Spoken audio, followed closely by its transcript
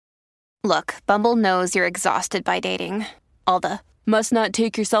Look, Bumble knows you're exhausted by dating. All the must not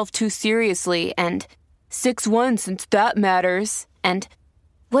take yourself too seriously and 6'1" since that matters. And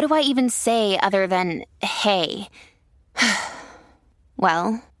what do I even say other than hey?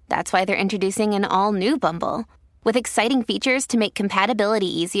 Well, that's why they're introducing an all-new Bumble with exciting features to make compatibility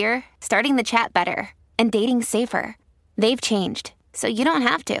easier, starting the chat better, and dating safer. They've changed, so you don't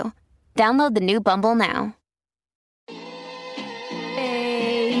have to. Download the new Bumble now.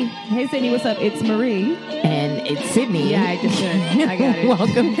 Hey, Sydney, what's up? It's Marie. And it's Sydney. Yeah, I just did. I got it.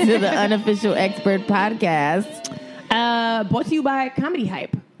 Welcome to the Unofficial Expert Podcast. Brought to you by Comedy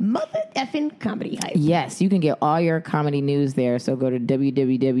Hype. Mother effing Comedy Hype. Yes, you can get all your comedy news there. So go to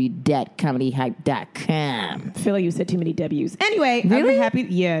www.comedyhype.com. I feel like you said too many W's. Anyway, really? I'm happy.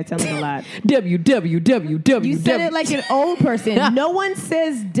 Yeah, it sounds like a lot. www. You said it like an old person. No one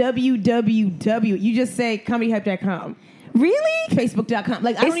says www. You just say comedyhype.com. Really? Facebook.com.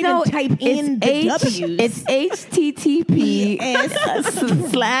 Like, I don't even type in the W's. It's HTTP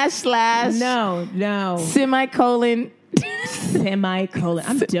 / No. semicolon. Semicolon.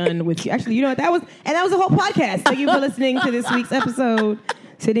 I'm done with you. Actually, you know what? That was the whole podcast. Thank you for listening to this week's episode.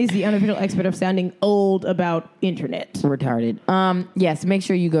 Today's the unofficial expert of sounding old about internet. Retarded. Yes, make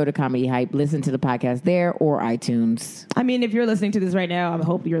sure you go to Comedy Hype, listen to the podcast there or iTunes. I mean, if you're listening to this right now, I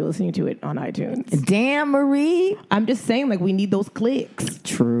hope you're listening to it on iTunes. Damn, Marie. I'm just saying, like, we need those clicks.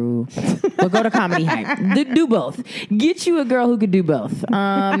 True. Well, go to Comedy Hype. Do both. Get you a girl who could do both.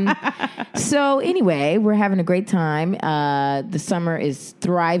 So anyway, we're having a great time. The summer is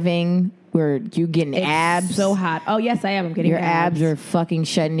thriving. You getting abs. So hot. Oh, yes, I am. I'm getting your abs are fucking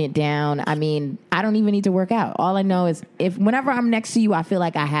shutting it down. I mean, I don't even need to work out. All I know is whenever I'm next to you, I feel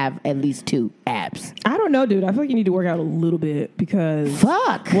like I have at least 2 abs. I don't know, dude. I feel like you need to work out a little bit because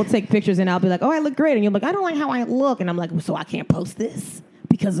we'll take pictures and I'll be like, oh, I look great. And you're like, I don't like how I look. And I'm like, well, so I can't post this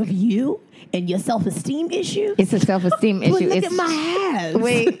because of you and your self-esteem issue? It's a self-esteem issue. Look at my abs.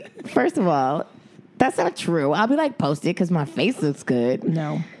 Wait, first of all, that's not true. I'll be like, post it because my face looks good.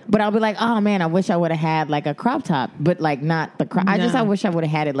 No. But I'll be like, oh man, I wish I would have had like a crop top, but like not the crop. No. I wish I would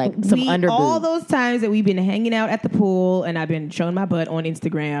have had it like some underboob. All those times that we've been hanging out at the pool and I've been showing my butt on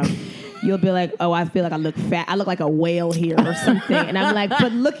Instagram, you'll be like, oh, I feel like I look fat. I look like a whale here or something. And I'm like,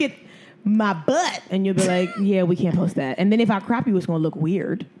 but look at my butt. And you'll be like, yeah, we can't post that. And then if I crop you, it's going to look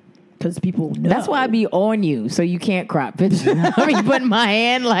weird. Because people know. That's why I be on you, so you can't crop pictures. I mean, putting my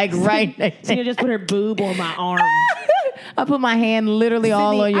hand like right there. So you just put her boob on my arm. I put my hand literally Sydney,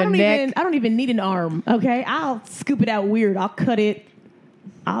 all on your neck. I don't even need an arm, okay? I'll scoop it out weird. I'll cut it.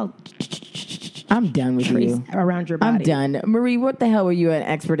 I'm done with you. Around your body. I'm done. Marie, what the hell were you an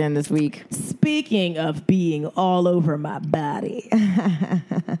expert in this week? Speaking of being all over my body.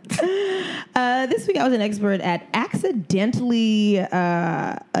 This week I was an expert at accidentally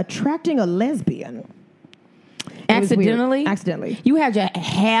attracting a lesbian. Accidentally? Accidentally. You had your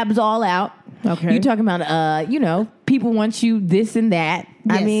habs all out. Okay. You talking about, people want you this and that.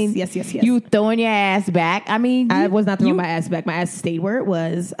 Yes, I mean, yes. You throwing your ass back. I mean, I was not throwing my ass back. My ass stayed where it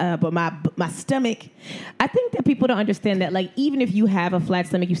was. But my stomach, I think that people don't understand that, like, even if you have a flat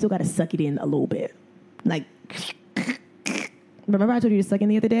stomach, you still got to suck it in a little bit. Like, remember I told you to suck in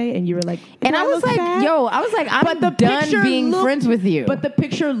the other day and you were like, and I was like, fat? I'm done being friends with you. But the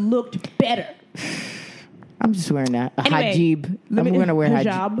picture looked better. I'm just wearing that. Hijab. I'm going to wear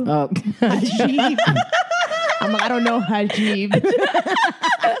hijab. Oh. Hijab. I don't know hijab.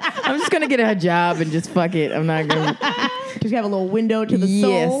 I'm just going to get a hijab and just fuck it. I'm not going to. Just have a little window to the soul.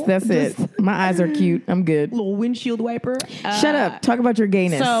 Yes, that's it. My eyes are cute. I'm good. Little windshield wiper. Shut up. Talk about your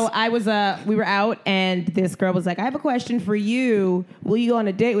gayness. So we were out and this girl was like, I have a question for you. Will you go on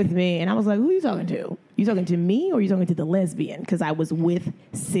a date with me? And I was like, who are you talking to? You talking to me or are you talking to the lesbian? Because I was with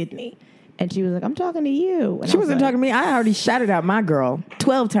Sydney. And she was like, I'm talking to you. And she wasn't talking to me. I already shouted out my girl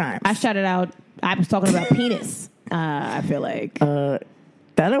 12 times. I shouted out. I was talking about penis. I feel like. That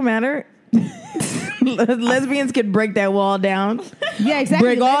don't matter. Lesbians can break that wall down. Yeah, exactly.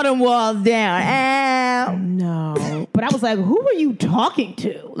 Break all them walls down. Ow. No. But I was like, who were you talking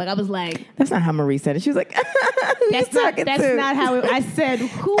to? Like, I was like. That's not how Marie said it. She was like, that's not how it, I said,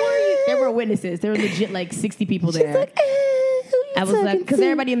 who are you? There were witnesses. There were legit like 60 people there. She's like, I was like, because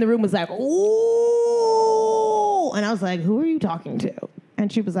everybody in the room was like, ooh. And I was like, who are you talking to? And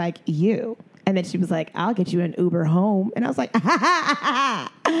she was like, you. And then she was like, I'll get you an Uber home. And I was like,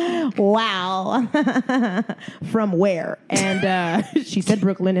 wow. From where? And she said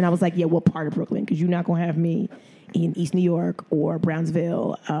Brooklyn. And I was like, yeah, what part of Brooklyn? Because you're not going to have me in East New York or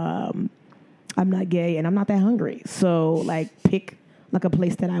Brownsville. I'm not gay and I'm not that hungry. So, like, pick like a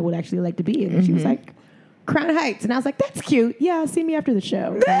place that I would actually like to be in. And she was like, Crown Heights. And I was like, that's cute. Yeah, see me after the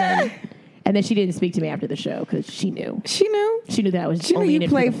show. And then she didn't speak to me after the show because she knew. She knew? She knew that I was She knew only in you it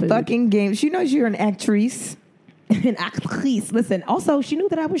for play the food. fucking games. She knows you're an actress. An actrice. Listen, also, she knew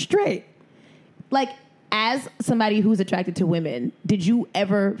that I was straight. Like, as somebody who's attracted to women, did you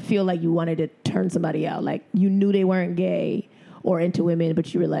ever feel like you wanted to turn somebody out? Like, you knew they weren't gay or into women,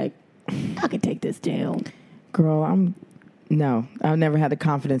 but you were like, I can take this down. Girl, no, I've never had the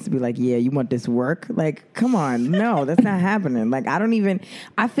confidence to be like, yeah, you want this work? Like, come on. No, that's not happening. Like,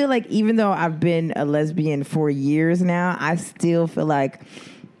 I feel like even though I've been a lesbian for years now, I still feel like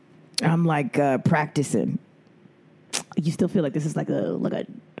I'm like practicing. You still feel like this is like a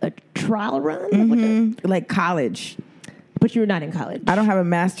trial run? Mm-hmm. Like college. But you're not in college. I don't have a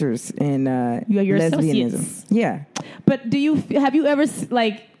master's in your lesbianism. associates. Yeah. But have you ever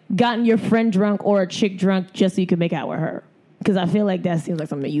like gotten your friend drunk or a chick drunk just so you could make out with her? Because I feel like that seems like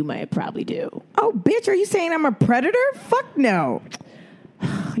something you might probably do. Oh, bitch, are you saying I'm a predator? Fuck no.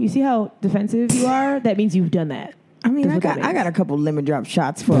 You see how defensive you are? That means you've done that. I mean, I got a couple lemon drop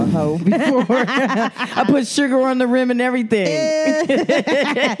shots for a hoe before. I put sugar on the rim and everything.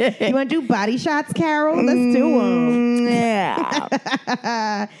 You want to do body shots, Carol? Let's do them.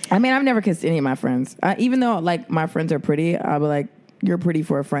 Yeah. I mean, I've never kissed any of my friends. Even though, like, my friends are pretty, I'll be like, you're pretty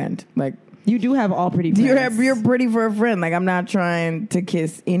for a friend. Like, you do have all pretty friends. You're pretty for a friend. Like, I'm not trying to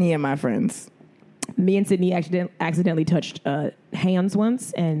kiss any of my friends. Me and Sydney accidentally touched hands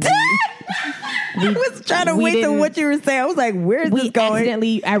once, and I was trying to wait to what you were saying. I was like, where is this going?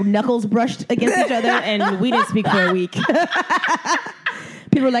 Accidentally, our knuckles brushed against each other, and we didn't speak for a week.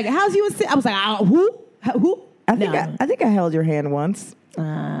 People were like, how's you and Sydney? I was like, who? I think I held your hand once.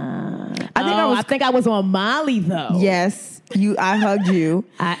 I think I was on Molly, though. Yes. I hugged you.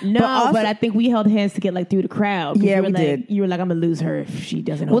 But I think we held hands to get like through the crowd. Yeah, we did. You were like, I'm gonna lose her if she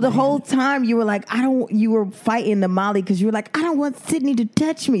doesn't. Well, the whole time you were like, you were fighting the Molly because you were like, I don't want Sydney to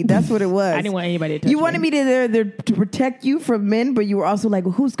touch me. That's what it was. I didn't want anybody to touch me. You wanted me to protect you from men, but you were also like,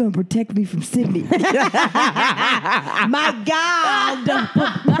 well, who's going to protect me from Sydney? My God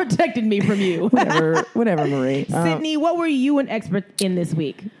protected me from you. Whatever, Marie. Sydney, what were you an expert in this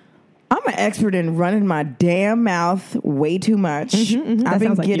week? I'm an expert in running my damn mouth way too much. I've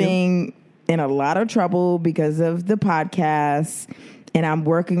been getting in a lot of trouble because of the podcast, and I'm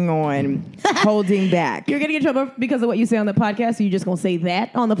working on holding back. You're getting in trouble because of what you say on the podcast, so you're just going to say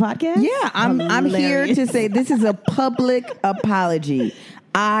that on the podcast? Yeah, I'm here to say this is a public apology.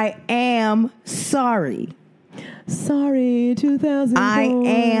 I am sorry. Sorry, 2004. I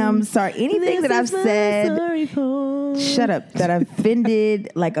am sorry. Anything that I've said, shut up, that offended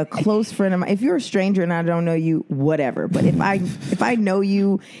like a close friend of mine. If you're a stranger and I don't know you, whatever. But if I know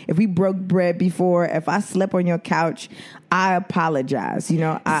you, if we broke bread before, if I slept on your couch, I apologize. You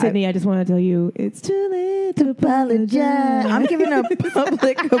know, Sydney, I just want to tell you, it's too late to apologize. I'm giving a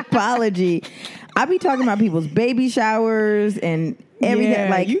public apology. I be talking about people's baby showers and everything. Yeah,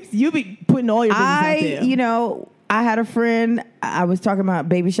 like you be putting all your business out there. You know, I had a friend, I was talking about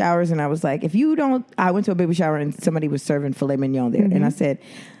baby showers, and I was like, I went to a baby shower and somebody was serving filet mignon there. And I said,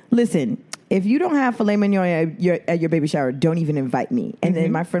 listen, if you don't have filet mignon at your baby shower, don't even invite me. And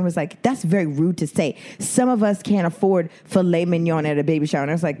then my friend was like, that's very rude to say. Some of us can't afford filet mignon at a baby shower.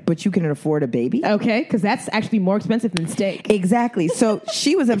 And I was like, but you can afford a baby? Okay, because that's actually more expensive than steak. Exactly. So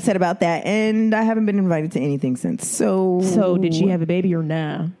she was upset about that, and I haven't been invited to anything since. So did she have a baby or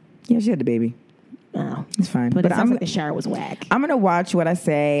nah? Yeah, she had the baby. Oh, it's fine. But it sounds like the shower was whack. I'm going to watch what I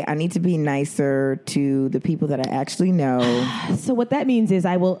say. I need to be nicer to the people that I actually know. So what that means is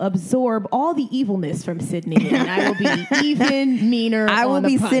I will absorb all the evilness from Sydney, and I will be even meaner. I will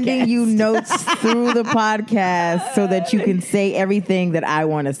be sending you notes through the podcast so that you can say everything that I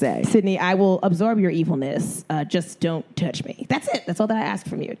want to say. Sydney, I will absorb your evilness. Just don't touch me. That's it. That's all that I ask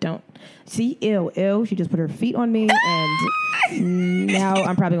from you. Don't. See, ew. She just put her feet on me, and now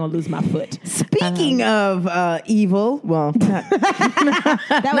I'm probably going to lose my foot. Speaking of evil, well,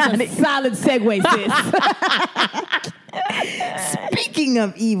 that was a solid segue, sis. Speaking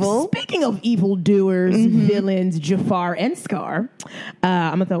of evil doers, villains, Jafar and Scar,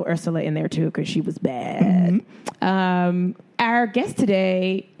 I'm gonna throw Ursula in there too because she was bad. Our guest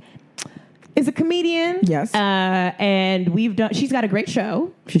today is a comedian. Yes, and she's got a great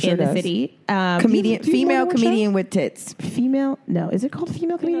show in the city. Female comedian with tits. Female? No, is it called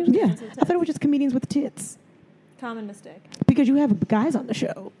female comedian? Yeah, I thought it was just comedians with tits. Common mistake. Because you have guys on the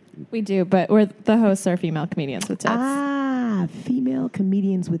show. We do, but the hosts are female comedians with tits. Female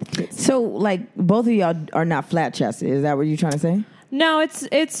comedians with tits. So, like, both of y'all are not flat chested. Is that what you're trying to say? No,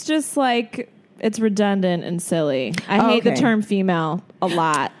 it's just like it's redundant and silly. I hate the term female a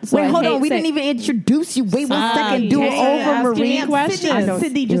lot. So Wait, I hold hate on. We saying- didn't even introduce you. Wait 1 second. Do it Damn, over, Marie. damn, questions. Sydney, I know,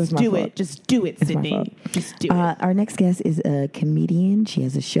 Sydney, it was just my do fault. it. Just do it, Sydney. Just do it. Our next guest is a comedian. She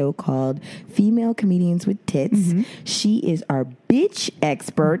has a show called Female Comedians with Tits. She is our bitch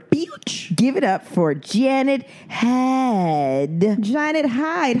expert. Bitch. Give it up for Janet Hyde. Janet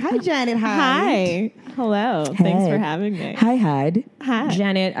Hyde. Hi, Janet Hyde. Hi. Hello. Thanks for Hyde. having me. Hi, Hyde. Hi.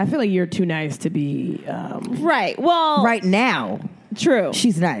 Janet, I feel like you're too nice to be. Right. Well, Right now, true.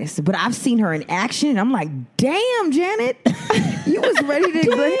 she's nice, but I've seen her in action, and I'm like, damn, Janet, you was ready to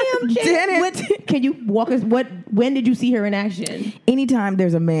Damn, Janet. What, can you walk us? When did you see her in action? Anytime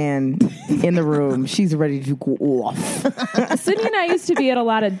there's a man in the room, she's ready to go off. Sydney and I used to be at a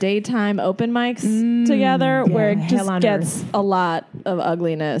lot of daytime open mics together yeah, where it hell just on gets a lot of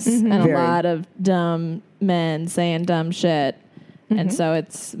ugliness and Very. a lot of dumb men saying dumb shit. And so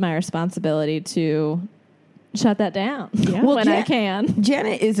it's my responsibility to shut that down Well, when I can.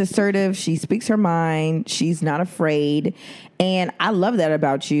 Janet is assertive. She speaks her mind. She's not afraid. And I love that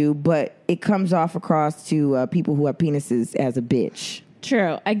about you, but it comes off across to people who have penises as a bitch.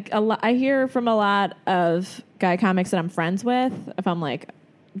 True. I hear from a lot of guy comics that I'm friends with. If I'm like,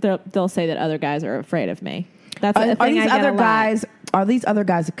 they'll say that other guys are afraid of me. That's a Are thing these I get other a lot. guys? Are these other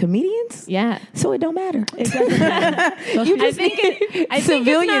guys comedians? Yeah. So it don't matter. It doesn't matter. I think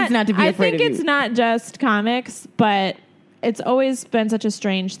Civilians not to be afraid I think of it's you. not just comics, but it's always been such a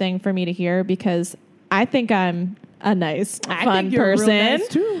strange thing for me to hear because I think I'm a nice, I fun think you're real person, nice,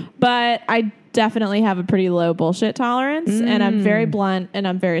 too. but I definitely have a pretty low bullshit tolerance, and I'm very blunt and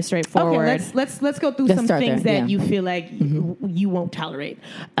I'm very straightforward. Okay, let's go through Let's some start things there, that yeah. you feel like you won't tolerate.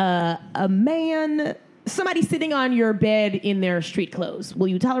 A man, somebody sitting on your bed in their street clothes. Will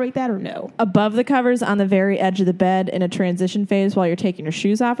you tolerate that or no? Above the covers on the very edge of the bed in a transition phase while you're taking your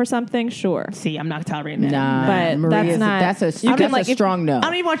shoes off or something, sure. See, I'm not tolerating that. Nah, But Maria, that's not- That's you can, that's like, a if- strong no. I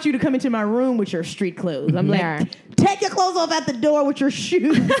don't even want you to come into my room with your street clothes. I'm Yeah. like, take your clothes off at the door with your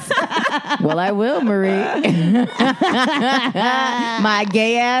shoes. Well, I will, Marie. My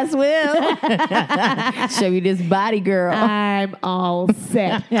gay ass will. Show you this body, girl. I'm all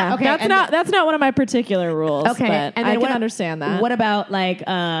set. Yeah, Okay. that's and not one of my particular rules. Okay, but and I then can understand that. What about like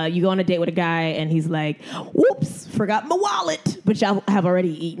you go on a date with a guy and he's like, "Whoops, forgot my wallet," but y'all have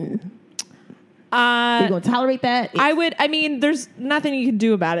already eaten. You gonna tolerate that? I would. I mean, there's nothing you can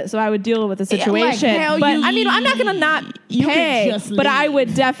do about it, so I would deal with the like, situation. hell, but you- I mean, I'm not gonna not You could pay, just but I leave.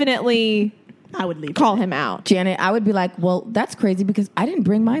 would definitely I would leave. call him out. Janet, I would be like, well, that's crazy because I didn't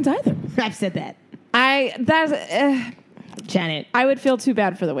bring mines either. I've said that, Janet. I would feel too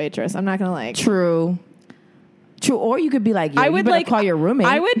bad for the waitress. I'm not gonna like. True. Or you could be like, yo, I you would better like call your roommate.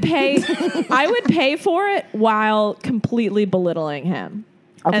 I would pay. I would pay for it while completely belittling him,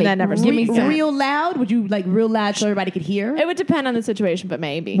 Okay, and then never give me some. Real loud? Would you like real loud so everybody could hear? It would depend on the situation, but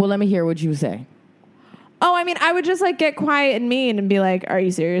maybe. Well, let me hear what you say. Oh, I mean, I would just like get quiet and mean and be like, "Are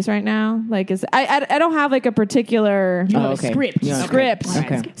you serious right now?" Like, I don't have like a particular You have Oh, a okay. script. Yeah, okay. script,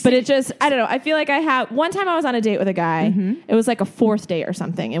 Okay. but it just I don't know. I feel like I have one time I was on a date with a guy. It was like a fourth date or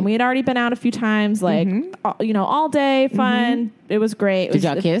something, and we had already been out a few times, like all day, fun. It was great. It Did was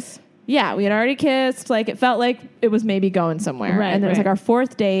y'all kiss? Yeah, we had already kissed. Like it felt like it was maybe going somewhere. Right, and it was right. like our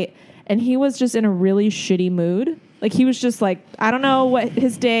fourth date, and he was just in a really shitty mood. Like he was just like I don't know what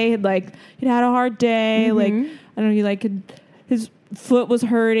his day had like. He'd had a hard day. Like I don't know. He like his foot was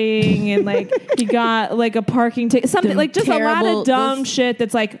hurting, and like he got like a parking ticket. Something Them like just a lot terrible- of dumb those- shit.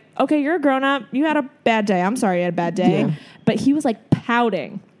 That's like okay, you're a grown up. You had a bad day. I'm sorry you had a bad day. Yeah. But he was like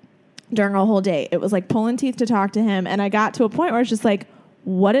pouting during our whole date. It was like pulling teeth to talk to him, and I got to a point where it's just like,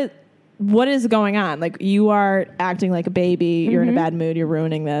 what is going on? Like you are acting like a baby. You're in a bad mood. You're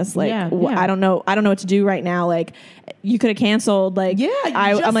ruining this. Like Yeah, yeah. I don't know what to do right now. Like you could have canceled. Like Yeah,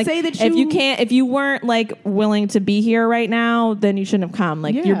 just I'm like say that if you weren't like willing to be here right now, then you shouldn't have come.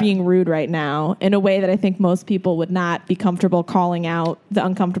 Like Yeah. you're being rude right now in a way that I think most people would not be comfortable calling out the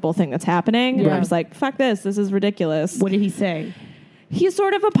uncomfortable thing that's happening. Yeah. I'm just like fuck this. This is ridiculous. What did he say? He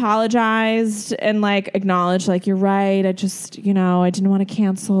sort of apologized and like acknowledged like you're right. I just I didn't want to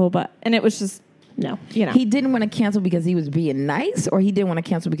cancel, and it was just No. He didn't want to cancel because he was being nice, or he didn't want to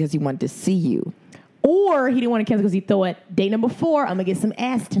cancel because he wanted to see you. Or he didn't want to cancel because he thought date number 4, I'm gonna get some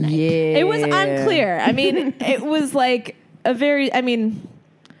ass tonight. Yeah. It was unclear. I mean, it was like a very. I mean,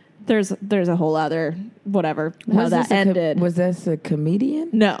 there's a whole other whatever how that ended. Was this a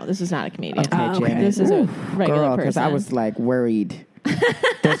comedian? No, this is not a comedian. Okay, Janet. This is a regular Girl, because person. I was like worried.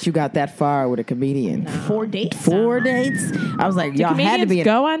 that you got that far with a comedian. 4 dates. 4 dates? I was like, y'all had to be.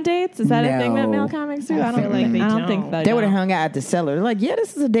 Go on dates? Is that a thing that No. male comics do? I feel don't like think. they I don't don't. think They would have hung out at the cellar. They're like, yeah,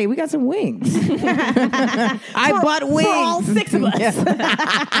 this is a date. We got some wings. I bought wings. For all 6 of us.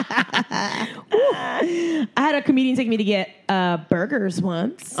 I had a comedian take me to get burgers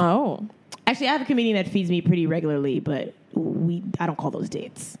once. Oh. Actually, I have a comedian that feeds me pretty regularly, but I don't call those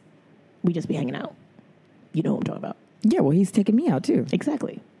dates. We just be hanging out. You know what I'm talking about. Yeah, well, he's taking me out too.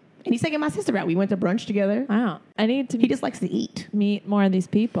 Exactly. And he's taking my sister out. We went to brunch together. Wow. I need to He just likes to eat. meet more of these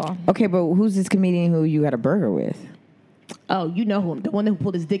people. Okay, but who's this comedian who you had a burger with? Oh, you know him. The one who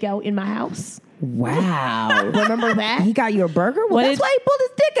pulled his dick out in my house. Wow. Remember that? He got you a burger? Well, What that's did- why he pulled his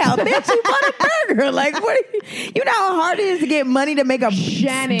dick out, bitch. He bought a burger. Like, what? You know how hard it is to get money to make a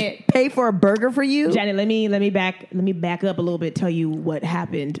Janet. pay for a burger for you? Janet, let me back up a little bit. Tell you what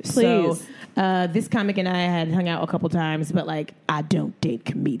happened. Please. So, this comic and I had hung out a couple times, but like I don't date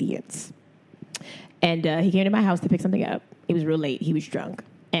comedians. And he came to my house to pick something up. It was real late. He was drunk,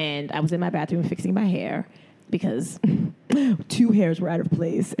 and I was in my bathroom fixing my hair because 2 hairs were out of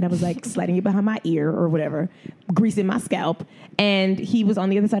place, and I was like sliding it behind my ear or whatever, greasing my scalp. And he was on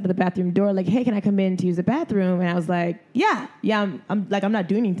the other side of the bathroom door, like, "Hey, can I come in to use the bathroom?" And I was like, "Yeah." I'm like, "I'm not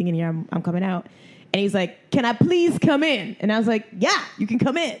doing anything in here. I'm coming out." And he's like, "Can I please come in?" And I was like, "Yeah, you can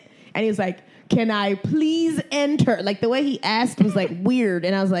come in." And he was like, "Can I please enter?" Like the way he asked was like weird.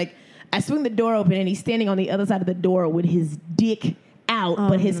 And I was like, I swing the door open, and he's standing on the other side of the door with his dick out,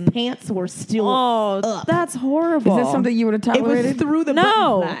 but his pants were still up. That's horrible. Is that something you would have It was tolerated? through the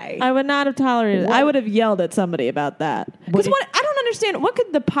No, butterfly. I would not have tolerated it. I would have yelled at somebody about that. Because did- what I don't understand, what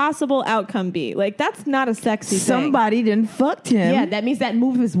could the possible outcome be? Like, that's not a sexy thing. Somebody didn't fucked him. Yeah, that means that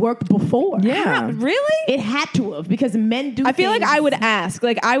move has worked before. Yeah. Really? It had to have, because men do I feel like things- I would ask.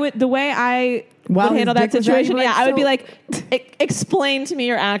 Like, I would, the way I While would his handle that dick was out, you'd situation, be like, I would be so- like, explain to me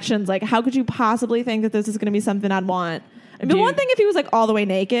your actions. Like, how could you possibly think that this is going to be something I'd want? I mean, Dude. one thing if he was like all the way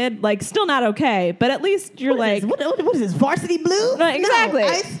naked, like still not okay, but at least you're What is like, this? What is this, Varsity Blues? Right, exactly.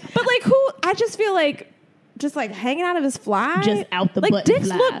 No, but like, who? I just feel like just like hanging out of his fly, Just out the like butt dicks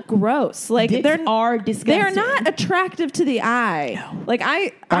fly. look gross. Like Dicks they're are disgusting. They are not attractive to the eye. Like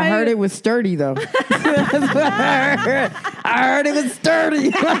I heard it was sturdy, though. That's what I heard. I heard it was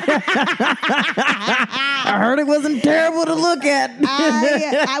sturdy. I heard it wasn't terrible to look at.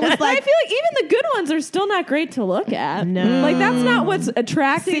 I was I like, feel like even the good ones are still not great to look at. No. Like that's not what's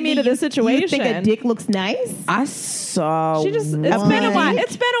attracting me to the situation. You think a dick looks nice? I saw. She just it's one. been a while.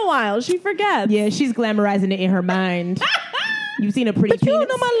 It's been a while. She forgets. Yeah, she's glamorizing it in her mind. You've seen a pretty But you penis?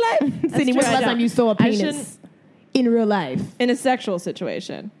 don't know my life. Sydney, when's the true, I last don't. time you saw a I penis shouldn't- in real life? In a sexual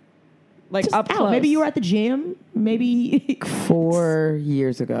situation. Like Just up out. close. Maybe you were at the gym. Maybe. 4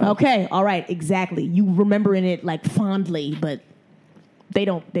 years ago. Okay, all right, exactly. You remembering it like fondly, but they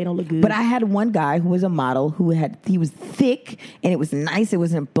don't look good. But I had one guy who was a model he was thick and it was nice. It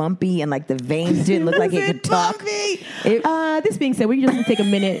wasn't bumpy and like the veins didn't look like it could talk. It- This being said, we're just gonna take a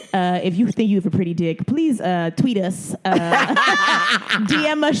minute. If you think you have a pretty dick, please tweet us,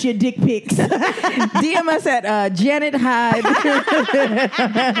 DM us your dick pics. DM us at Janet Hyde.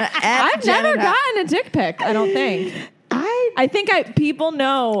 I've never gotten a dick pic, I don't think. I think people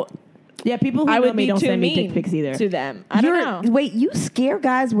know Yeah, people who I know would me be don't too send me mean dick pics either. to them. I don't know. Wait, you scare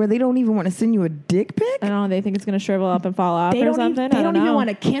guys where they don't even want to send you a dick pic? I don't know. They think it's going to shrivel up and fall off They or don't something. even, they I don't don't even know. want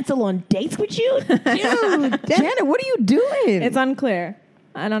to cancel on dates with you, dude. Janet, what are you doing? It's unclear.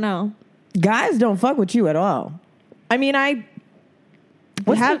 I don't know. Guys don't fuck with you at all. I mean, I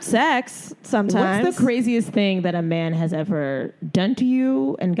have sex sometimes. What's the craziest thing that a man has ever done to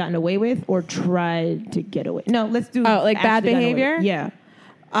you and gotten away with, or tried to get away? No, let's do. Oh, like bad actually gotten away behavior? with. Yeah.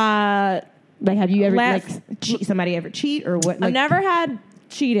 Like, have you ever Let's- somebody ever cheat or what? Like, I've never had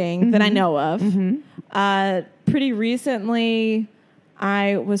cheating that I know of. Pretty recently,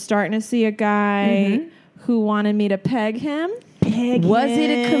 I was starting to see a guy who wanted me to peg him. Was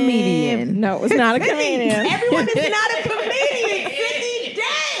it a comedian? No, it was not a comedian. Everyone is not a comedian. Sydney,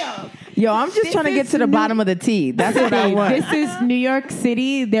 damn. Yo, I'm just trying to get to the bottom of the tea. That's what I want. This is New York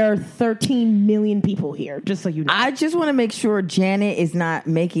City. There are 13 million people here, just so you know. I just want to make sure Janet is not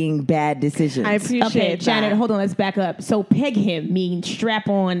making bad decisions. I appreciate Okay, that. Janet, hold on. Let's back up. So peg him means strap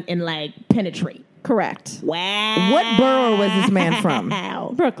on and like penetrate. Correct. Wow. What borough was this man from?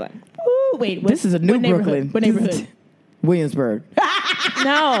 Brooklyn. Ooh, wait, This is a new what neighborhood? Brooklyn. What neighborhood? Williamsburg.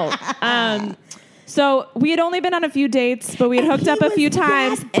 No. So we had only been on a few dates, but we had hooked he up a was few that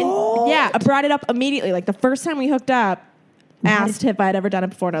times. bold? And yeah, I brought it up immediately. Like the first time we hooked up, asked if I'd ever done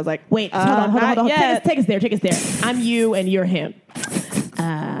it before, and I was like, Wait, hold on. not yet. Take us there. I'm you and you're him.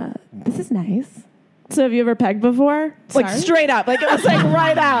 This is nice. So have you ever pegged before? Like Sorry? straight up. Like it was like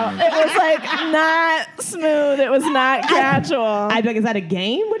right out. It was like not smooth. It was not casual. I'd be like, is that a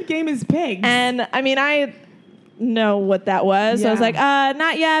game? What game is pegs? And I mean, I know what that was. So I was Yeah. like,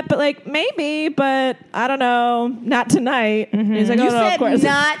 not yet, but like maybe, but I don't know. Not tonight. And he's like, oh, You no, of said course.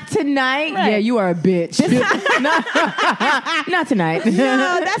 not tonight. Right. Yeah, you are a bitch. not tonight. no,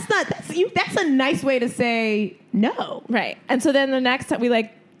 that's not. That's a nice way to say no. Right. And so then the next time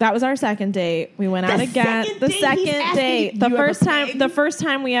that was our second date. We went out The again. second The date, he's second asking date. you The ever first time. pegged? The first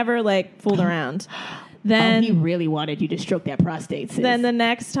time we ever like fooled around. And Then he really wanted you to stroke that prostate. Sis. then the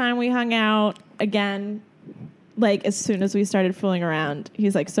next time we hung out again. Like as soon as we started fooling around,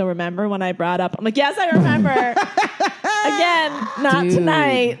 he's like, "So remember when I brought up?" I'm like, "Yes, I remember." Again, not Dude.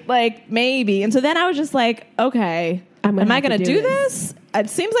 tonight. Like maybe. And so then I was just like, "Okay, I'm gonna am I have to going to do do this. this? It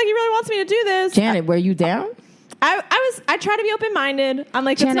seems like he really wants me to do this." Janet, were you down? I try to be open minded. I'm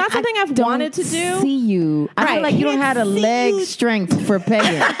like, it's Janet, not something I I've wanted to do. See you. I feel Right. like you don't have a Can't see leg you. strength for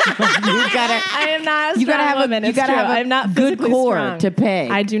pegging. you gotta. I am not a You strong gotta have woman. a. You It's gotta true. have a I'm not good physically core strong. to peg.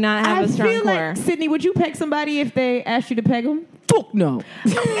 I do not have I a strong feel core. like Sydney, would you peg somebody if they asked you to peg them? Fuck no. I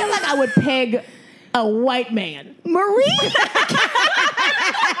feel like I would peg a white man. Marie.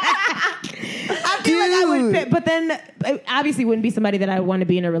 I feel like I would, peg, but then it obviously wouldn't be somebody that I want to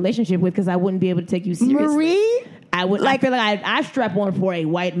be in a relationship with because I wouldn't be able to take you seriously. Marie. I would like. I feel like I strap on for a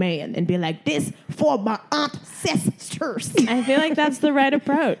white man and be like, "This for my ancestors." I feel like that's the right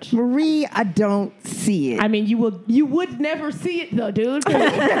approach. Marie, I don't see it. I mean, you would never see it though, dude.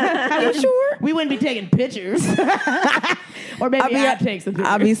 Are you sure? We wouldn't be taking pictures, or maybe I'd take some pictures.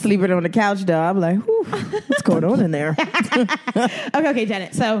 I'll be sleeping on the couch, though. I'm like, whew, what's going on in there? okay,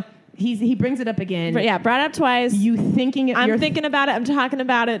 Janet. So he brings it up again. But yeah, brought it up twice. You thinking? I'm thinking about it. I'm talking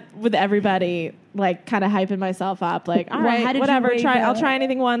about it with everybody, like kind of hyping myself up. Like, all Well, right, how did you whatever. weigh I'll the- try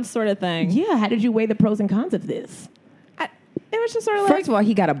anything once, sort of thing. Yeah. How did you weigh the pros and cons of this? It was just sort of like, First of all,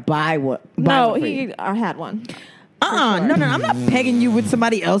 he got to buy what? no, I had one. No. I'm not pegging you with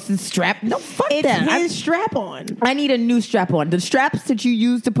somebody else's strap. No, fuck It's that. his strap on. I need a new strap on. The straps that you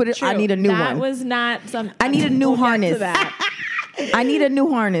use to put it, I True. need a new that one. was not some. I need a new we'll get to harness. that. I need a new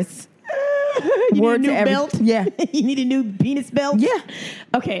harness. You Word need a to new every- belt. Yeah. You need a new penis belt. Yeah.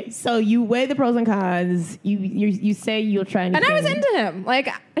 Okay, so you weigh the pros and cons. You say you'll try And I was into him. Like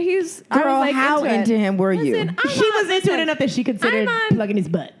he's. I Girl, was like how into him were you? Listen, I'm She not- was into it listen, enough that she considered I'm on- plugging his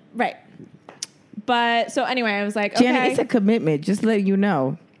butt. Right. But so anyway, I was like, okay, Janet, it's a commitment. Just letting you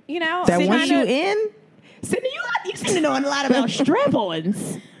know you know, that I'm once you kinda- in, Sydney, you seem to know a lot about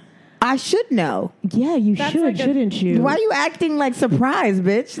strap-ons. I should know. Yeah, you That's should, like a- shouldn't you? Why are you acting like surprised,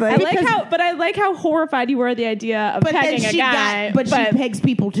 bitch? I Like, like how horrified you were at the idea of But then pegging a she guy. she pegs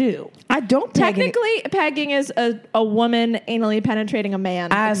people too. I don't peg any- technically, pegging is a woman anally penetrating a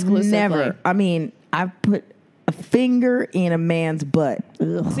man. I've exclusively. never. I mean, I've put a finger in a man's butt.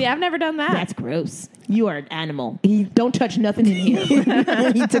 See, I've never done that. That's gross. You are an animal. Don't touch nothing in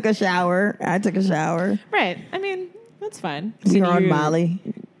here. He took a shower. I took a shower. right. I mean, that's fine. You're on Molly.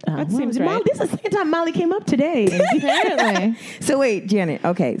 That seems right. Molly, this is the second time Molly came up today. Apparently. So wait, Janet.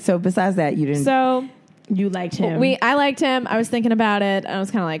 Okay, so besides that, you didn't. So You liked him. I liked him. I was thinking about it. I was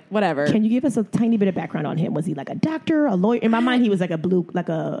kind of like, whatever. Can you give us a tiny bit of background on him? Was he like a doctor, a lawyer? In my mind, he was like a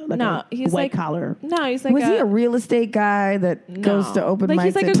he's white like collar. No, he's like was he a real estate guy that goes to open like mics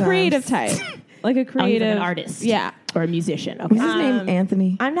he's like at a times? creative type, like a Oh, he's creative like an artist. Yeah. Or a musician. Okay. Was his name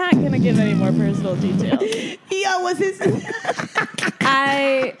Anthony? I'm not gonna give any more personal details. Yo, was his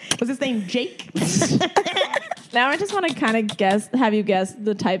name Jake? Now I just want to kind of have you guess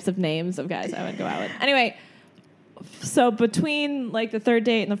the types of names of guys I would go out with. Anyway, so between like the third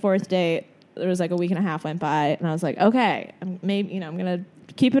date and the fourth date, there was like a week and a half went by, and I was like, okay, I'm gonna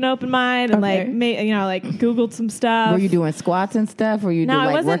keep an open mind and Okay. like Googled some stuff. Were you doing squats and stuff? Were you No, I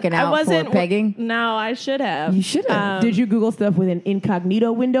like wasn't. working I out wasn't for pegging? No, I should have. You should have. Did you Google stuff with an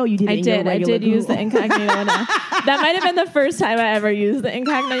incognito window? You did. I it in your did. I regular did use the Google? incognito window. That might have been the first time I ever used the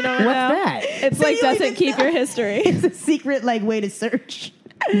incognito window. that? It's So like you don't doesn't even keep know. your history. It's a secret way to search.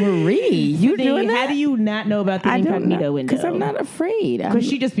 Marie, you doing that? How do you not know about the I don't incognito know window? because I'm not afraid. Because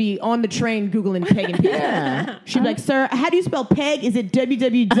she'd just be on the train Googling peg and peg. Yeah. She'd be like, sir, how do you spell peg? Is it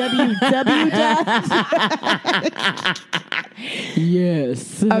www?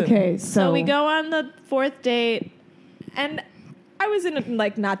 Yes. Okay, So we go on the fourth date, and I was in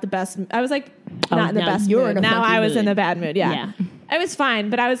like not the best. I was like not in the now best you're mood. in a Now funky I was in mood. the bad mood. Yeah. Yeah. I was fine,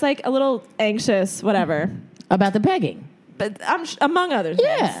 but I was like a little anxious. Whatever. About the pegging. But among other things.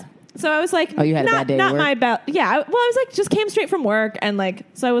 Yeah. So I was like, oh, you had a bad day at not work? my best. Yeah, I was like, just came straight from work, and like,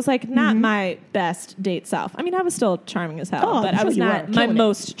 so I was like, not my best date self. I mean, I was still charming as hell, Oh, but I'm I sure was you not were. my Killing it.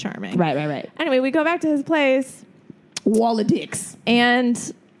 most charming. Right. Anyway, we go back to his place, Wall of dicks.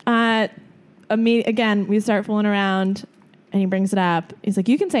 and again, we start fooling around. And he brings it up. He's like,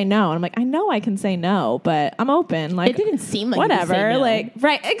 "You can say no." And I'm like, "I know I can say no, but I'm open." Like, It didn't seem like you could whatever. say no. Like,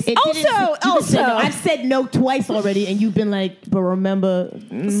 right? It didn't- you could say no. I've said no twice already, and you've been like, but remember.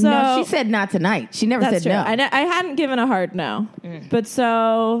 so No, she said not tonight. She never that's said true. no. I hadn't given a hard no, but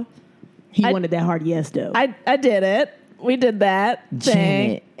so He I- wanted that hard yes, though. I did it. We did that thing.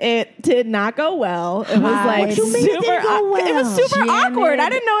 Janet. It did not go well. It was Hyde. like What you mean it super. didn't go It was well? super Janet. awkward. I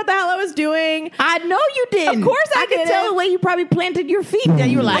didn't know what the hell I was doing. I know you didn't. Of course I could didn't. tell the way you probably planted your feet. That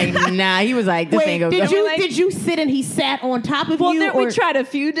you were like, nah. He was like, this Wait, ain't gonna did go. you like- did you sit and he sat on top of Well, you? then or- we tried a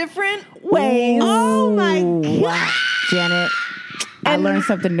few different ways. Oh my Ooh, god! wow. Janet, I And learned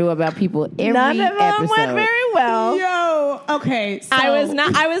something new about people every None of them episode. went very well. Yo, okay. So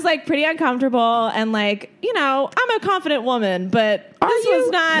I was like pretty uncomfortable and like, you know, I'm a confident woman, but this was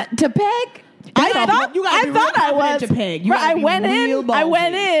not. to peg? I thought I was. to peg. You Right, gotta be real I ballsy.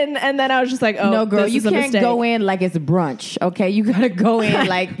 went in, and then I was just like, "Oh, No, girl, this you is a can't mistake. go in like it's brunch. Okay, you gotta go in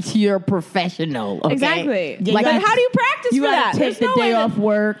like you're professional. Okay? Exactly. Yeah, Like, you then gotta- how do you practice You for gotta that? take There's the no day way that- off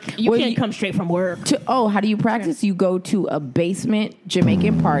work. You Well, can't you- come straight from work. How do you practice? You go to a basement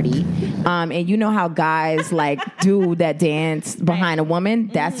Jamaican party, and you know how guys like do that dance behind a woman.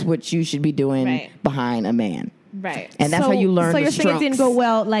 That's what you should be doing Right. behind a man, Right. and that's how you learn So the you're saying it didn't strokes. go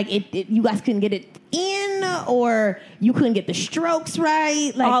well. Like you guys couldn't get it in, or you couldn't get the strokes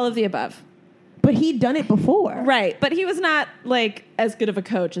right. Like, All of the above. but he'd done it before. Right. But he was not like as good of a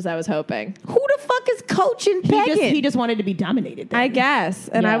coach as I was hoping. Who the fuck is coaching pegging? He just wanted to be dominated. Then. I guess.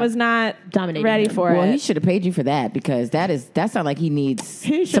 And I Yeah. was not Dominating ready him. for Well, it. he should have paid you for that because that sounds like he needs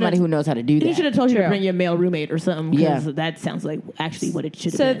He should've- somebody who knows how to do that. He should have told you to True. bring your male roommate or something. Because Yeah. that sounds like actually what it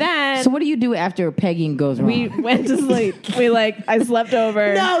should have So been. then So what do you do after pegging goes wrong? we went to sleep. I slept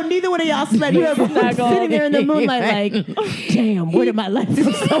over. No, neither one of y'all slept. You were Snuggled. sitting there in the moonlight, like, damn, where did my life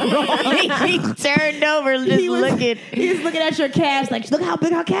go so wrong? he turned over just He was looking. looking at your calves, like, look how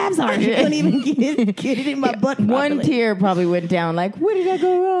big our calves are. She couldn't even get it in my butt. One properly. tear probably went down like, where did I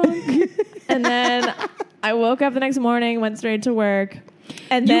go wrong? And then I woke up the next morning, went straight to work.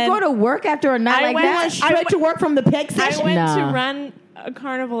 And You then go to work after a night I like went- that? Straight to work from the peg I session. went Nah. to run a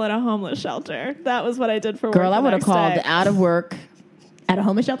carnival at a homeless shelter. That was what I did for work. Girl, I the would have next called day. out of work. At a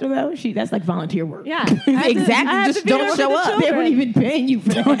homeless shelter, though, that's like volunteer work. Yeah. I had to- Exactly. I had Just to be don't there for show the up. They children. weren't even paying you for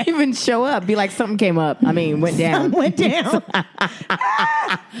that. Don't even show up. Be like, something came up. I mean, went down. Went down.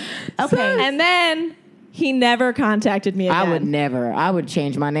 Okay. And then he never contacted me again. I would never. I would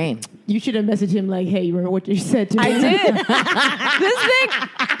change my name. You should have messaged him like, hey, you remember what you said to me? I did.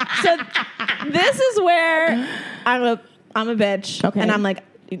 This is where I'm a bitch. Okay. And I'm like,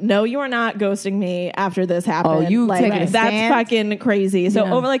 no, you are not ghosting me after this happened. Oh, you like, taking a that's stand? fucking crazy. So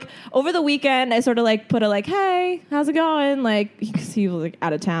Yeah. over the weekend, I sort of like put a like, hey, how's it going? Like, because he was like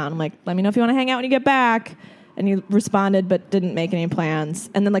out of town. I'm like, let me know if you want to hang out when you get back. And he responded, but didn't make any plans.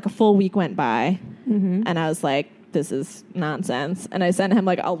 And then like a full week went by, and I was like, this is nonsense. And I sent him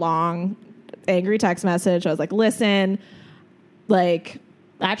like a long, angry text message. I was like, listen, like,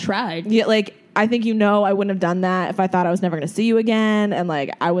 I tried. yeah, like, I think I wouldn't have done that if I thought I was never going to see you again. And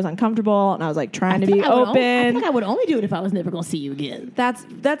like, I was uncomfortable and I was like trying to be I open. think I would only do it if I was never going to see you again. That's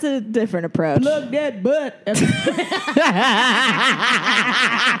a different approach. Look that butt.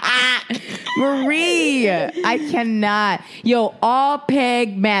 Marie, I cannot. Yo, all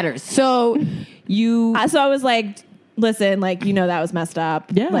peg matters. So you. So I was like, listen, like, that was messed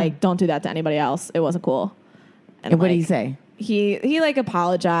up. Yeah. Like, don't do that to anybody else. It wasn't cool. And what did like, he say? He like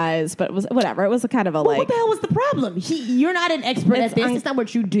apologized, but it was whatever. It was kind of a But like, what the hell was the problem? You're not an expert It's at this. un- It's not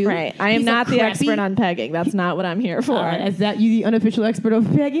what you do. right. I am He's a not the crappy- expert on pegging. That's not what I'm here for. Is that you the unofficial expert of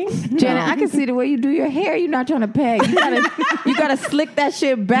pegging? Janet, I can see the way you do your hair. You're not trying to peg. You gotta slick that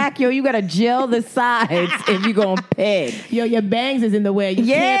shit back, yo. You gotta gel the sides if you gonna peg. Yo, your bangs is in the way. You can't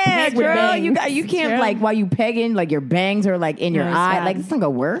Yeah, peg with girl. bangs. You can't True. like while you pegging, like your bangs are like in your it's eye. bad. Like it's not gonna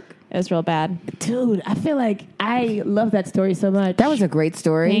work. It was real bad. Dude, I feel like I love that story so much. That was a great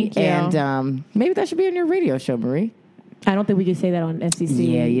story. Thank you. And maybe that should be on your radio show, Marie. I don't think we can say that on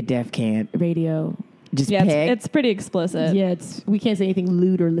FCC. Yeah, you def can't. radio. Just Yeah, peg. it's pretty explicit. Yeah, we can't say anything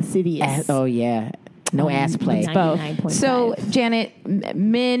lewd or lascivious. Oh yeah, no ass play. 99.5. So Janet,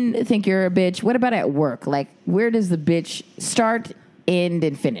 men think you're a bitch. What about at work? Like, where does the bitch start end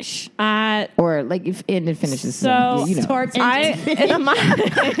and finish? Uh, Or like if end and finish is So you know. Start to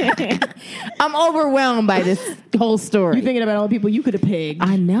I'm overwhelmed by this whole story. You thinking about all the people you could have picked.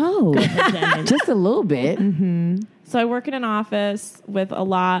 I know. Just a little bit. So I work in an office with a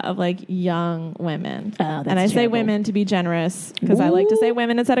lot of like young women. Oh, that's and I say terrible. women to be generous because I like to say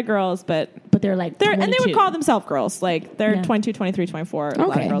women instead of girls, but But they're and they would 22. call themselves girls. Like they're Yeah. 22, 23, 24, a lot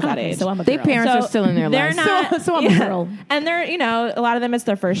Okay. of girls that Okay, age. so I'm a Their girl. parents are still in their they're lives. not, So I'm a girl. And they're, a lot of them, it's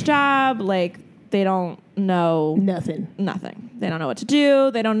their first job. Like they don't know Nothing. nothing. They don't know what to do.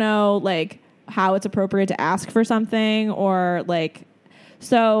 They don't know like how it's appropriate to ask for something or like,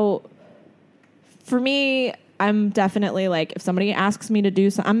 so for me, I'm definitely like, if somebody asks me to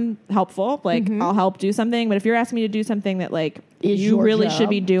do something, I'm helpful. Like I'll help do something. But if you're asking me to do something that like Is you your really job. should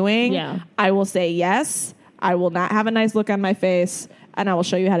be doing, Yeah. I will say yes. I will not have a nice look on my face and I will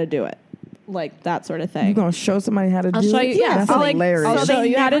show you how to do it. Like that sort of thing. You're gonna show somebody how to I'll do show it? you. Yeah, That's I'll, like, hilarious. I'll show they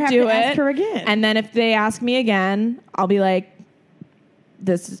you how never to have do to it. ask her again. And then if they ask me again, I'll be like,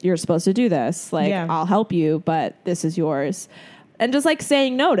 you're supposed to do this. Like, Yeah. I'll help you, but this is yours. And just like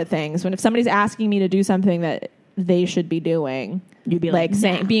saying no to things. When if somebody's asking me to do something that they should be doing, You'd be like,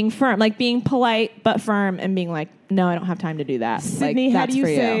 saying, nah. being firm, like being polite but firm, and being like, no, I don't have time to do that. Sydney, like, how that's do you for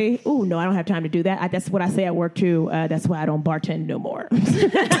say, oh, no, I don't have time to do that? That's what I say at work, too. That's why I don't bartend no more. Miss,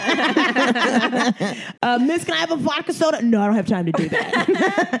 can I have a vodka soda? No, I don't have time to do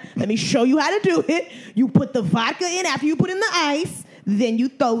that. Let me show you how to do it. You put the vodka in after you put in the ice, then you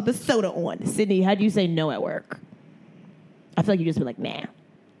throw the soda on. Sydney, how do you say no at work? I feel like you just be like, nah.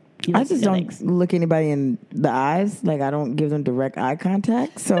 You I just feelings. don't look anybody in the eyes. Like I don't give them direct eye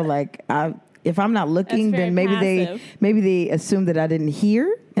contact. So like if I'm not looking, That's then very passive. maybe they assume that I didn't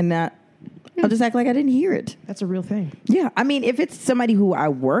hear, and that I'll just act like I didn't hear it. That's a real thing. Yeah, I mean, if it's somebody who I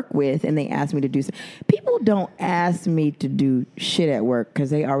work with and they ask me to do something, people don't ask me to do shit at work because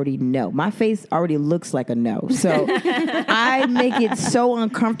they already know. My face already looks like a no. So I make it so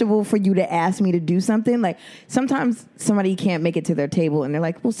uncomfortable for you to ask me to do something. Like sometimes somebody can't make it to their table and they're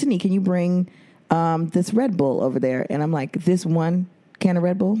like, well, Sydney, can you bring this Red Bull over there? And I'm like, this one can of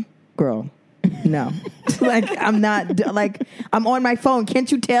Red Bull? Girl. No, like I'm not like I'm on my phone.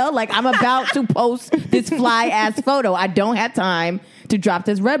 Can't you tell? Like I'm about to post this fly ass photo. I don't have time to drop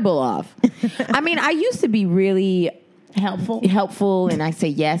this Red Bull off. I mean, I used to be really helpful, and I say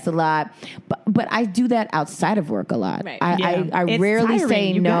yes a lot, but I do that outside of work a lot. Right. I It's rarely tiring.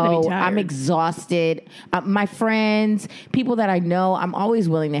 say You gotta no. be tired. I'm exhausted. My friends, people that I know, I'm always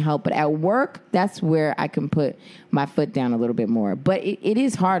willing to help. But at work, that's where I can put my foot down a little bit more. But it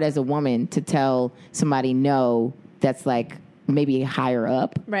is hard as a woman to tell somebody no. That's like maybe higher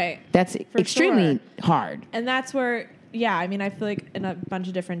up. Right. That's For extremely hard. And that's where, yeah, I mean, I feel like in a bunch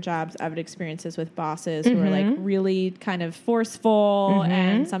of different jobs, I've had experiences with bosses who are like really kind of forceful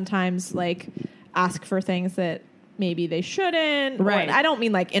and sometimes like ask for things that maybe they shouldn't. Right. Or, I don't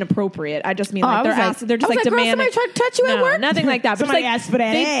mean like inappropriate. I just mean Oh, like I they're was like- asking, they're just I was like like, girl, demanding. somebody tried to touch you at No, work? nothing like that. But Somebody just, like, asked for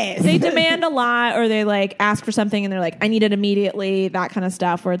that ass. They demand a lot, or they like ask for something and they're like, I need it immediately, that kind of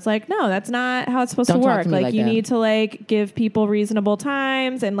stuff, where it's like, no, that's not how it's supposed Don't to talk work. to me Like, like you that. need to like give people reasonable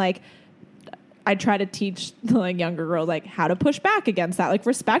times, and like I try to teach the like younger girls like how to push back against that, like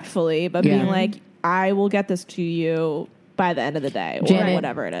respectfully, but Yeah. being like, I will get this to you by the end of the day, or Janet,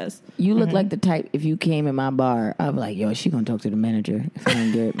 whatever it is. You look like the type, if you came in my bar, I'd be like, yo, she gonna talk to the manager if I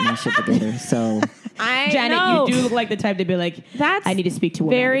don't get my shit together. So Janet, know. you do look like the type to be like, That's I need to speak to a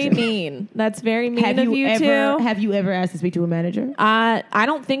very manager. mean. That's very mean Have of you you ever two. have you ever asked to speak to a manager? I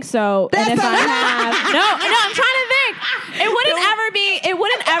don't think so. And if I have, no, I'm trying to think. It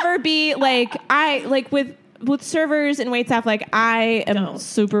wouldn't ever be like I like with servers and waitstaff. Like I am Don't.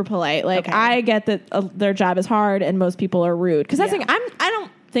 super polite. Like Okay. I get that their job is hard and most people are rude. Because that's the Yeah. thing. I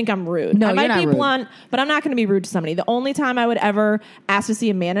don't think I'm rude. No, I might you're not be rude. blunt, but I'm not going to be rude to somebody. The only time I would ever ask to see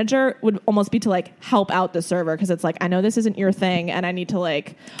a manager would almost be to like help out the server, because it's like, I know this isn't your thing and I need to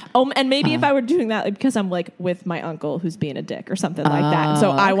like, and maybe if I were doing that like, because I'm like with my uncle who's being a dick or something like that. And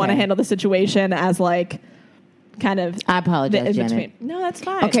so I want to okay. handle the situation as like kind of I apologize, the in Janet. between. No, that's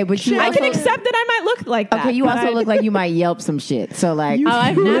fine. Okay, but you I can also- accept that I might look like that. okay, you but also I- look like you might Yelp some shit. So like, Oh,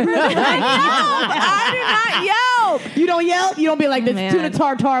 I've never been I do not yelp. You don't yell. You don't be like, this Man. tuna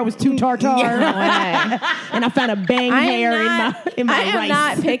tartar was too tartar, No way. and I found a bang I hair am in my I am rice.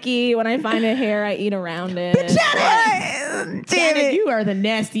 not picky. When I find a hair, I eat around it. Janet, you are the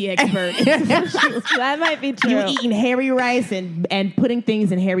nasty expert. That might be true. You eating hairy rice and putting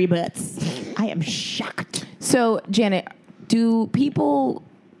things in hairy butts. I am shocked. so Janet, do people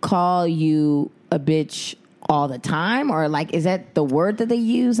call you a bitch all the time, or like, is that the word that they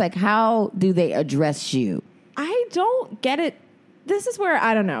use? Like, how do they address you? I don't get it. this is where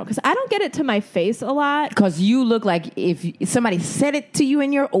I don't know, because I don't get it to my face a lot. Because you look like if somebody said it to you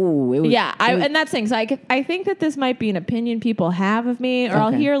in your and that's things. I think that this might be an opinion people have of me, or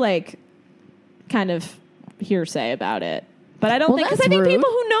I'll hear like kind of hearsay about it. But I don't think, because I think people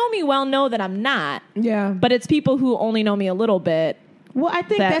who know me well know that I'm not. Yeah. But it's people who only know me a little bit. Well, I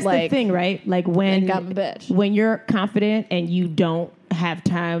think that's the thing, right? Like when you're confident and you don't have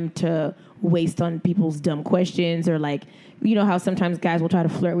time to waste on people's dumb questions, or like, you know how sometimes guys will try to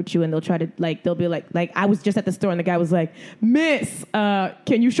flirt with you and they'll try to they'll be like I was just at the store and the guy was like, "Miss,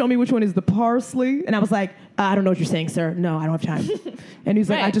 can you show me which one is the parsley?" And I was like, "I don't know what you're saying, sir. No, I don't have time." And he's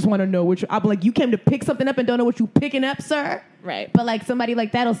like, "I just want to know which." I'll be like, "You came to pick something up and don't know what you picking up, sir?" Right. But like somebody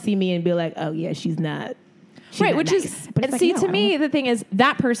like that'll see me and be like, "Oh yeah, she's not." Right, which nice. is, but and see, to me, the thing is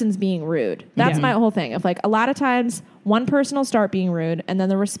that person's being rude. That's my whole thing. Of like, a lot of times, one person will start being rude, and then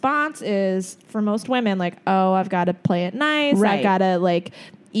the response is, for most women, like, "Oh, I've got to play it nice. Right. I've got to like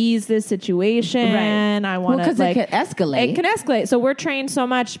ease this situation. Right. I want to because like it can escalate. It can escalate. So we're trained so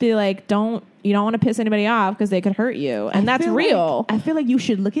much to be like, you don't want to piss anybody off because they could hurt you, and that's real. I feel like you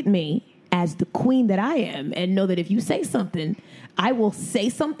should look at me as the queen that I am and know that if you say something, I will say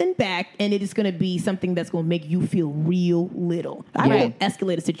something back, and it is going to be something that's going to make you feel real little. I will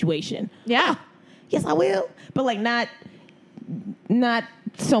escalate a situation. Yeah. Yes, I will. But like not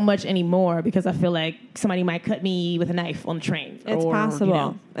so much anymore, because I feel like somebody might cut me with a knife on the train. It's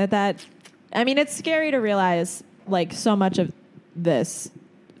possible. It's scary to realize like so much of this,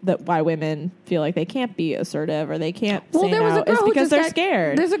 that why women feel like they can't be assertive or they can't say there was no. a girl It's because they're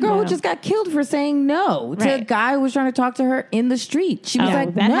scared. There's a girl who just got killed for saying no to a guy who was trying to talk to her in the street. She was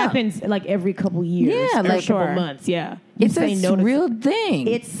like, that no. happens like every couple years. Yeah, or like couple months. Yeah. It's a real thing.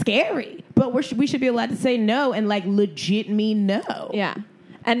 It's scary. But we should be allowed to say no and like legit mean no. Yeah.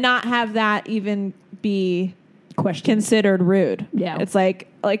 And not have that even be considered rude. Yeah. It's like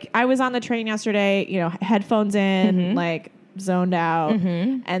I was on the train yesterday, headphones in, like zoned out,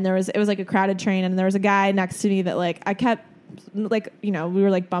 and it was like a crowded train, and there was a guy next to me that like I kept like, we were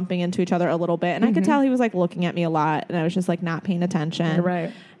like bumping into each other a little bit, and I could tell he was like looking at me a lot, and I was just like not paying attention.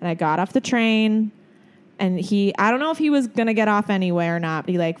 Right. And I got off the train, and I don't know if he was gonna get off anyway or not,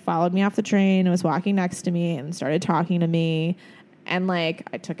 but he like followed me off the train and was walking next to me and started talking to me. And like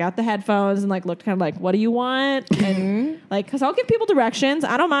I took out the headphones and like looked kind of like, "What do you want?" And like, because I'll give people directions,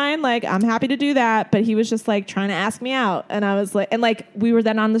 I don't mind. Like I'm happy to do that. But he was just like trying to ask me out, and I was like, and like we were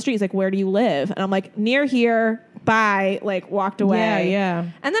then on the street. He's like, "Where do you live?" And I'm like, "Near here." Bye. Like walked away. Yeah.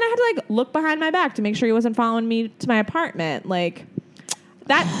 And then I had to like look behind my back to make sure he wasn't following me to my apartment. Like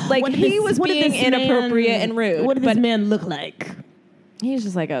that. Like he was being inappropriate and rude. What did this man look like? He's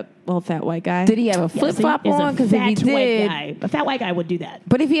just like a little fat white guy. Did he have a flip flop on? Because if he did, a fat white guy would do that.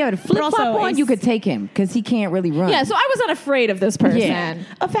 But if he had a flip flop on, you could take him because he can't really run. Yeah, so I was unafraid of this person. Yeah.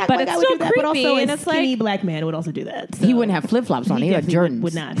 A fat white guy would do that, but also a it's skinny black man would also do that. So he wouldn't have flip flops on. He had Jordans.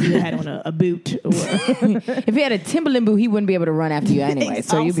 Would not. He would have had on a boot. Or if he had a Timberland boot, he wouldn't be able to run after you anyway.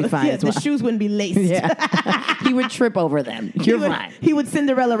 So you'd be fine as well. The shoes wouldn't be laced. Yeah. He would trip over them. You're fine. He would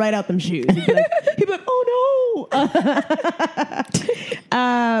Cinderella right out them shoes. He'd be like, "Oh no."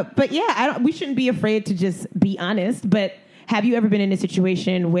 But yeah, we shouldn't be afraid to just be honest. But have you ever been in a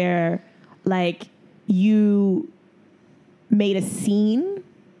situation where, like, you made a scene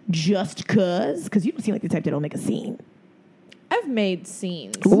just because you don't seem like the type that don't make a scene? I've made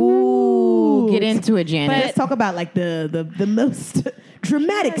scenes. Ooh, get into it, Janet. But let's talk about like the most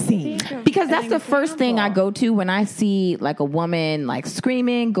dramatic scene, because that's the first thing I go to when I see like a woman like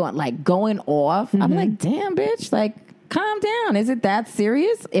screaming, going off. I'm like, damn, bitch, like. Calm down. Is it that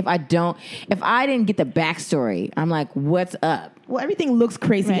serious? If I didn't get the backstory, I'm like, what's up? Well, everything looks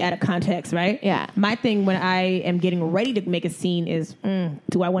crazy out of context, right? Yeah. My thing when I am getting ready to make a scene is,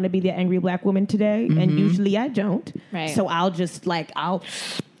 do I want to be the angry black woman today? And usually I don't. Right. So I'll just like, I'll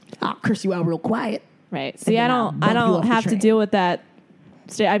curse you out real quiet. Right. See, I don't have to deal with that.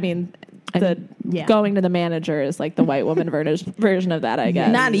 Going to the manager is like the white woman version of that, I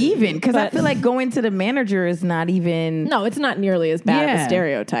guess. Not even, because I feel like going to the manager is not even... No, it's not nearly as bad of a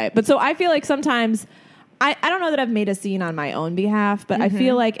stereotype. But so I feel like sometimes... I don't know that I've made a scene on my own behalf, but I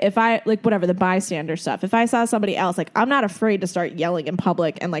feel like if I, like whatever, the bystander stuff, if I saw somebody else, like I'm not afraid to start yelling in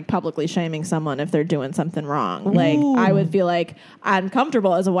public and like publicly shaming someone if they're doing something wrong. Like I would feel like I'm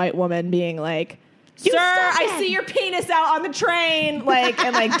comfortable as a white woman being like, "Sir, I see your penis out on the train," like,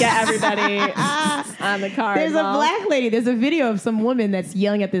 and like get everybody on the car. There's a black lady. There's a video of some woman that's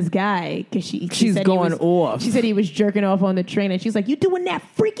yelling at this guy because she's going off. She said he was jerking off on the train, and she's like, "You doing that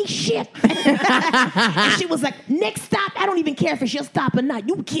freaky shit?" And she was like, "Next stop, I don't even care if she'll stop or not.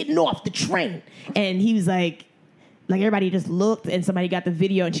 You getting off the train?" And he was like Like everybody just looked, and somebody got the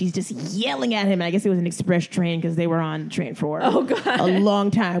video, and she's just yelling at him. And I guess it was an express train because they were on the train for a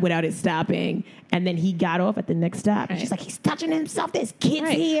long time without it stopping. And then he got off at the next stop. And she's like, he's touching himself. There's kids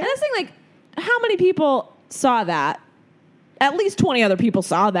here. And that's the thing, like, how many people saw that? At least 20 other people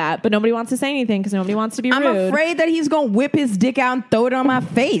saw that, but nobody wants to say anything because nobody wants to be rude. I'm afraid that he's going to whip his dick out and throw it on my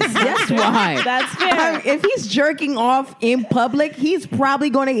face. That's why. That's fair. If he's jerking off in public, he's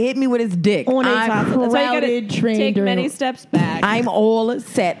probably going to hit me with his dick. On a That's why you crowded gotta train take during- many steps back. I'm all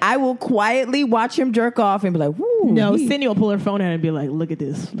set. I will quietly watch him jerk off and be like, whoo. No, Cindy will pull her phone out and be like, look at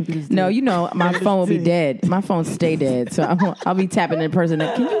this. Look at this. No, dick." you know, my phone will be dead. My phone stay dead. So I'll be tapping the person.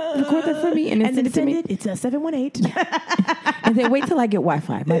 Can you record that for me? And then And send then it to me. it's a 718. And then wait till I get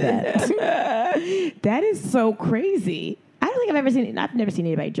Wi-Fi. My bad. That is so crazy. I don't think I've never seen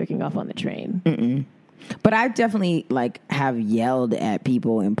anybody jerking off on the train. But I definitely have yelled at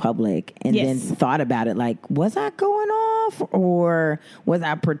people in public and then thought about it. Like, was I going off or was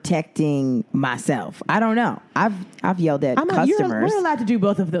I protecting myself? I don't know. I've yelled at customers. We're allowed to do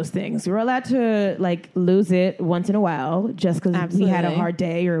both of those things. We're allowed to lose it once in a while just because we had a hard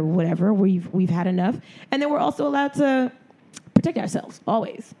day or whatever. We've had enough, and then we're also allowed to protect ourselves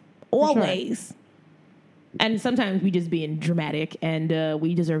always. Sure. And sometimes we just being dramatic, and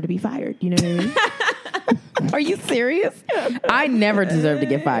we deserve to be fired. You know what I mean? Are you serious? I never deserve to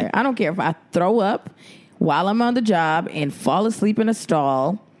get fired. I don't care if I throw up while I'm on the job and fall asleep in a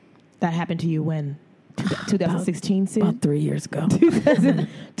stall. That happened to you when? 2016, Sid? About 3 years ago.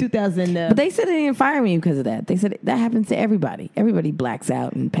 2000. But they said they didn't fire me because of that. They said that happens to everybody. Everybody blacks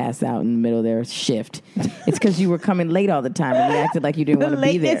out and passes out in the middle of their shift. It's because you were coming late all the time and you acted like you didn't want to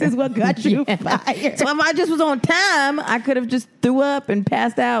be there. This is what got you fired. So if I just was on time, I could have just threw up and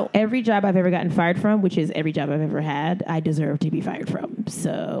passed out. Every job I've ever gotten fired from, which is every job I've ever had, I deserve to be fired from.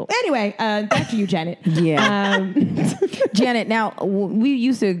 So anyway, back to you, Janet. Yeah. Janet, now, we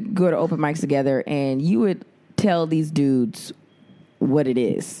used to go to open mics together and you would tell these dudes what it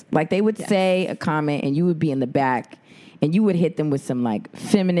is. Like they would say a comment and you would be in the back and you would hit them with some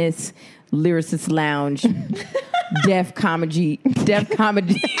feminist lyricist lounge def comedy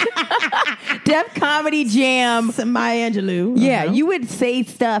jam. Some Maya Angelou. Yeah, you would say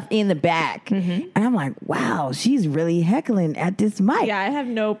stuff in the back. And I'm like, wow, she's really heckling at this mic. Yeah, I have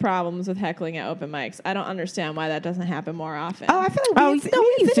no problems with heckling at open mics. I don't understand why that doesn't happen more often. Oh, I feel like we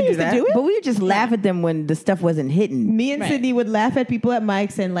used to do that. it. But we would just laugh at them when the stuff wasn't hitting. Me and Sydney would laugh at people at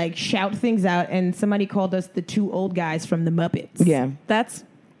mics and shout things out. And somebody called us the two old guys from the Muppets. Yeah. That's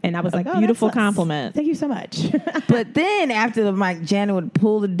And I was like, beautiful that's us. compliment. Thank you so much. But then after the mic, Janet would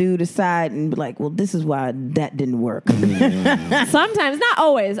pull the dude aside and be like, well, this is why that didn't work. sometimes, not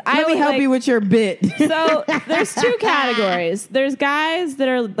always. Let me help you with your bit. So there's two categories. There's guys that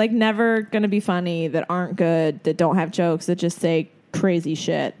are never going to be funny, that aren't good, that don't have jokes, that just say crazy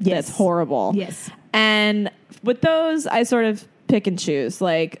shit. Yes. That's horrible. Yes. And with those, I sort of pick and choose.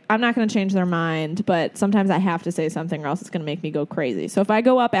 I'm not going to change their mind, but sometimes I have to say something or else it's going to make me go crazy. So if I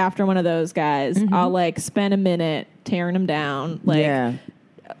go up after one of those guys, I'll spend a minute tearing them down.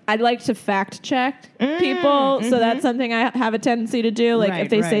 I'd like to fact check people. So that's something I have a tendency to do. If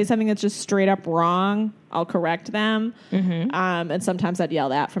they say something that's just straight up wrong, I'll correct them. And sometimes I'd yell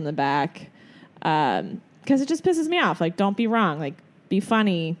that from the back. Because it just pisses me off. Don't be wrong. Be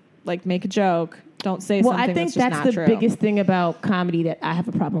funny. Make a joke. Don't say something I think that's that's not the true. biggest thing about comedy that I have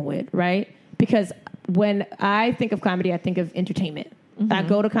a problem with, right? Because when I think of comedy, I think of entertainment. I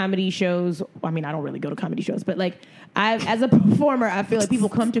go to comedy shows. I mean, I don't really go to comedy shows, but as a performer, I feel like people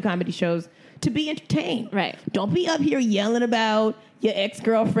come to comedy shows to be entertained. Right. Don't be up here yelling about your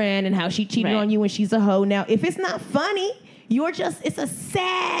ex-girlfriend and how she cheated on you when she's a hoe. Now, if it's not funny, it's a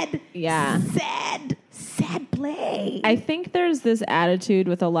sad play. I think there's this attitude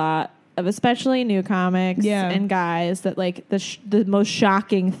with a lot of especially new comics and guys that the most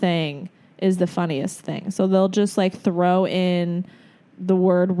shocking thing is the funniest thing. So they'll just throw in the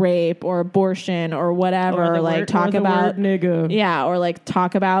word rape or abortion or whatever, or talk about nigga. Yeah, or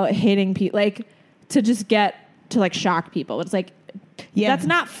talk about hitting people, to just get to shock people. It's that's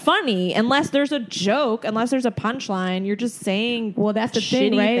not funny unless there's a joke, unless there's a punchline. You're just saying that's the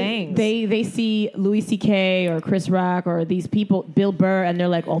shitty thing, right? things. They see Louis C.K. or Chris Rock or these people, Bill Burr, and they're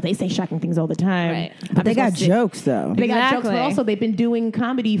like, oh, they say shocking things all the time. Right. But they got jokes, though. They got jokes, but Exactly. also they've been doing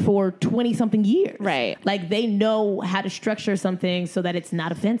comedy for 20-something years. Right. They know how to structure something so that it's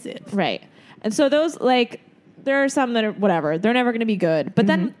not offensive. Right. And so those, there are some that are whatever. They're never going to be good. But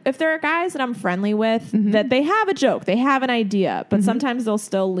then if there are guys that I'm friendly with, that they have a joke, they have an idea, but sometimes they'll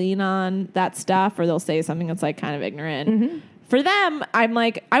still lean on that stuff or they'll say something that's kind of ignorant. for them, I'm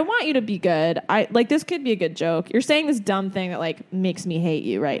like, I want you to be good. This could be a good joke. You're saying this dumb thing that like makes me hate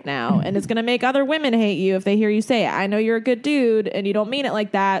you right now, and it's gonna make other women hate you if they hear you say it. I know you're a good dude, and you don't mean it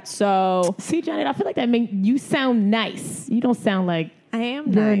like that. So see, Janet, I feel like that makes you sound nice. You don't sound like I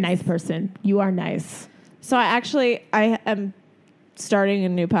am. You're a nice person. You are nice. So I am starting a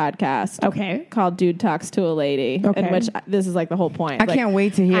new podcast. Called Dude Talks to a Lady. In which this is like the whole point. I can't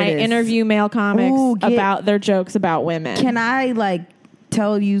wait to hear I this. interview male comics about their jokes about women. Can I like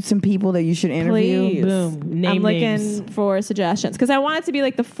tell you some people that you should interview? Please. Boom. I'm names. looking for suggestions because I want it to be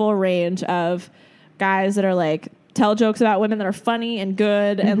like the full range of guys that are like tell jokes about women that are funny and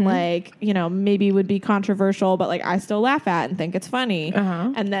good and like, you know, maybe would be controversial, but like I still laugh at and think it's funny.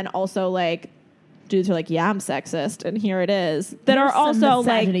 And then also like dudes are like, yeah, I'm sexist, and here it is. That There's are also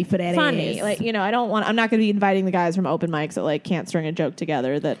like for that funny. ass. Like, you know, I'm not going to be inviting the guys from open mics that like can't string a joke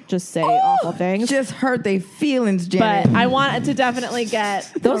together that just say awful things. Just hurt their feelings, Janet. But I want to definitely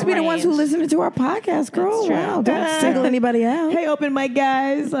get those be the ones who listen to our podcast, girl. Wow, don't single anybody out. Hey, open mic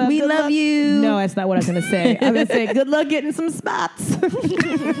guys. We love luck. you. No, that's not what I was going to say. I was going to say, good luck getting some spots.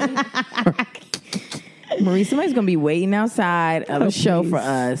 Marie, somebody's going to be waiting outside of a show for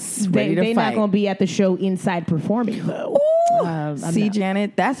us. Ready to They're fight. not going to be at the show inside performing, though. See,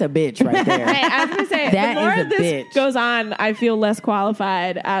 Janet, that's a bitch right there. Hey, I was going to say, That the more is a this bitch. goes on, I feel less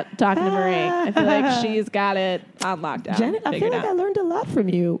qualified at talking to Marie. I feel like she's got it on lockdown. Janet, I feel figured like out. I learned a lot from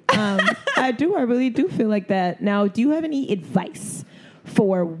you. I do. I really do feel like that. Now, do you have any advice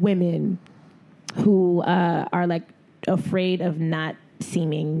for women who are like afraid of not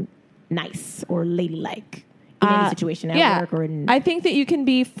seeming nice or ladylike in any situation at work or in? I think that you can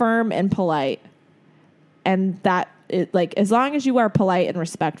be firm and polite, and that it, like as long as you are polite and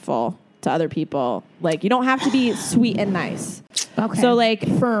respectful to other people, like you don't have to be sweet and nice. Okay. So like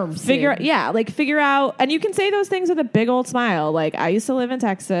firm. figure out, and you can say those things with a big old smile. Like I used to live in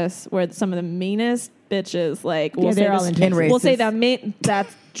Texas, where some of the meanest bitches, like we'll say they're all in Texas. we'll say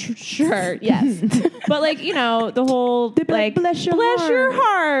that's sure, yes, but like you know the whole like bless your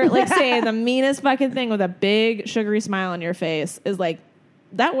heart, like saying the meanest fucking thing with a big sugary smile on your face is like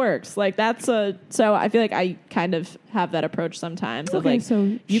that works. Like so I feel like I kind of have that approach sometimes. Of like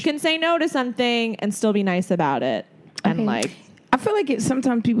so you can say no to something and still be nice about it, and like. I feel like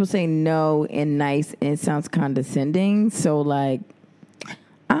sometimes people say no and nice and it sounds condescending. So like,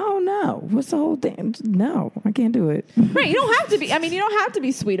 I don't know. What's the whole thing? No, I can't do it. Right. You don't have to be, I mean, you don't have to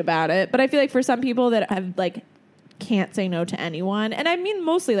be sweet about it. But I feel like for some people that have like, can't say no to anyone. And I mean,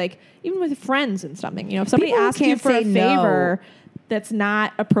 mostly like, even with friends and something, you know, if somebody People asks you can't for a say favor no. that's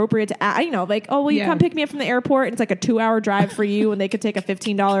not appropriate to ask, you know, like, oh, will you come pick me up from the airport? And it's like a 2-hour drive for you and they could take a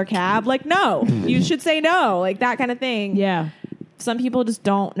 $15 cab. Like, no, you should say no. Like that kind of thing. Yeah. Some people just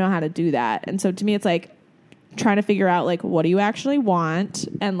don't know how to do that. And so to me, it's like trying to figure out like, what do you actually want?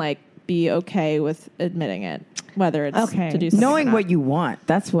 And like be okay with admitting it, whether it's to do something Knowing what you want.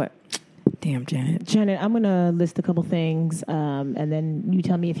 That's what. Damn, Janet. Janet, I'm going to list a couple things, and then you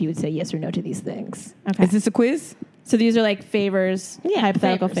tell me if you would say yes or no to these things. Okay. Is this a quiz? So these are like favors,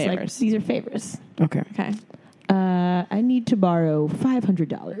 hypothetical favors. Like, these are favors. Okay. Okay. I need to borrow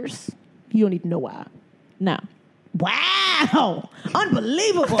 $500. You don't need to know why. No. Wow.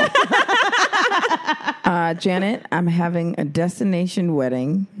 Unbelievable. Janet, I'm having a destination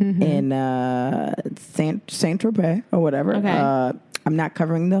wedding in Saint-Tropez or whatever. Okay. I'm not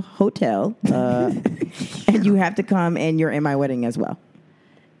covering the hotel. And you have to come and you're in my wedding as well.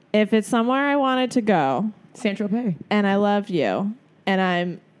 If it's somewhere I wanted to go Saint-Tropez. and I love you and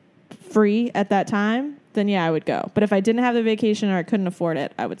I'm free at that time, then yeah, I would go. But if I didn't have the vacation or I couldn't afford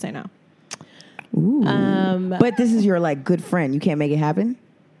it, I would say no. Ooh. But this is your like good friend. You can't make it happen?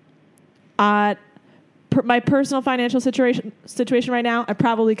 My personal financial situation right now, I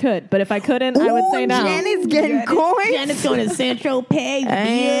probably could. But if I couldn't, I would say no. Janet's getting coins. Janet's going to Saint-Tropez.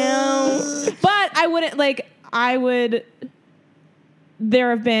 But I would. There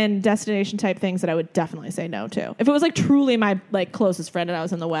have been destination type things that I would definitely say no to. If it was like truly my like closest friend and I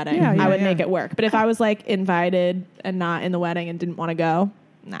was in the wedding, I would make it work. But if I was like invited and not in the wedding and didn't want to go,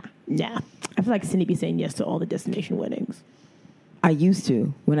 nah. Yeah. I feel like Cindy be saying yes to all the destination weddings. I used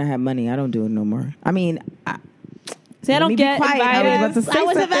to. When I had money, I don't do it no more. I mean, I don't get invited. I was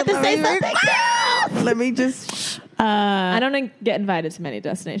about to say something. Let me just... I don't get invited to many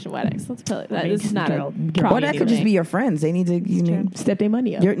destination weddings. Let's put it that. This is not a problem. Well, that could just be your friends. They need to step their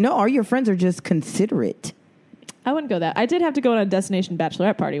money up. Or your friends are just considerate. I wouldn't go that. I did have to go on a destination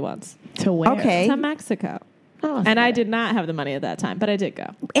bachelorette party once. To where? Okay. To Mexico. Oh, and I did not have the money at that time, but I did go.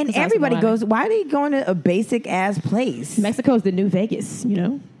 And everybody goes, why are they going to a basic ass place? Mexico is the new Vegas, you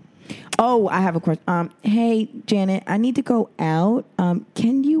know? Oh, I have a question. Hey, Janet, I need to go out.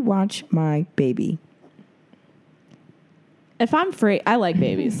 Can you watch my baby? If I'm free, I like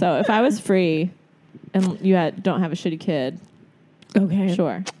babies. So if I was free and you don't have a shitty kid, Okay.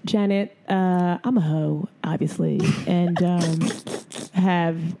 sure. Janet, I'm a hoe, obviously, and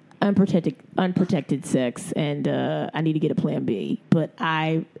have unprotected sex, and I need to get a plan B. But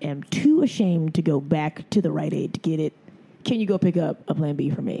I am too ashamed to go back to the Rite Aid to get it. Can you go pick up a plan B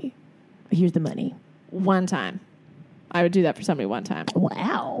for me? Here's the money. One time. I would do that for somebody one time.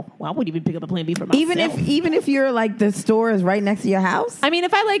 Wow. Well, I wouldn't even pick up a plan B for myself. Even if you're like the store is right next to your house. I mean,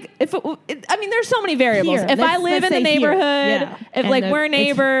 there's so many variables. Here, if I live in the neighborhood, yeah. if And we're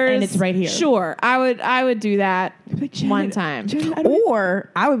neighbors, and it's right here. Sure, I would do that Janet, one time. Or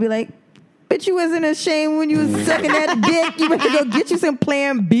I would be like, bitch, you wasn't ashamed when you was sucking that dick. You went to go get you some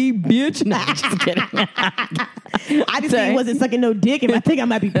plan B, bitch. No, just kidding. I just think he wasn't sucking no dick, and I think I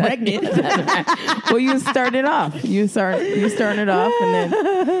might be pregnant. Well, you started it off. You started it off, and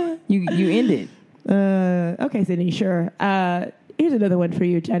then you end it. Okay, Sydney, sure. Here's another one for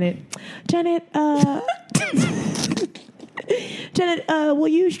you, Janet. Janet, Janet, will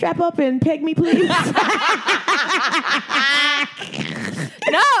you strap up and peg me, please?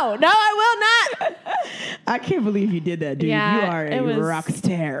 No, I will not. I can't believe you did that, dude. Yeah, you are a rock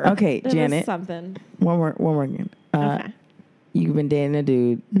star. Okay, It was Janet. something. One more again. Okay. You've been dating a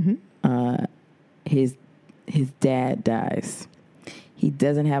dude. His dad dies. He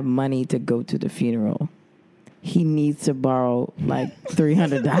doesn't have money to go to the funeral. He needs to borrow like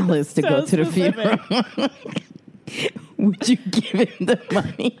 $300 to go to the funeral. Would you give him the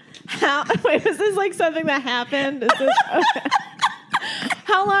money? Wait, is this like something that happened?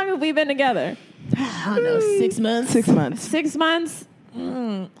 How long have we been together? I don't know, 6 months? 6 months. 6 months?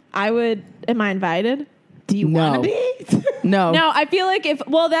 I would. Am I invited? Do you No. want to be? No. No, I feel like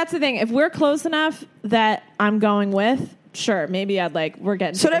that's the thing. If we're close enough that I'm going with, sure, maybe we're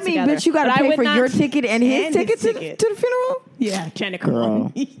getting So that tickets means, together. bitch, you got to But I pay would for not- your ticket and his and ticket his to ticket. the funeral? Yeah, Janet,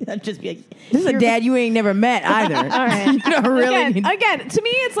 Girl. I'd just be like, This is a dad you ain't never met either. All right. You don't really need Again, to me,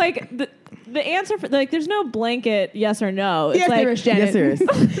 it's like the answer for there's no blanket yes or no. It's yes, like, there is, Janet. Yes, there is.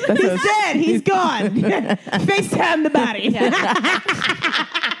 He's dead. He's gone. FaceTime the body.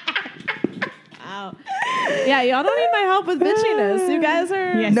 Yeah, y'all don't need my help with bitchiness. You guys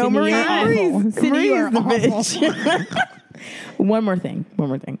are. Yeah, No, Sydney, Marie. you're awful. Marie's Sydney, Marie's you are the awful. bitch. One more thing.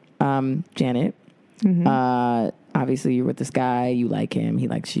 Janet, obviously you're with this guy. You like him. He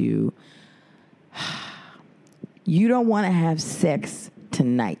likes you. You don't want to have sex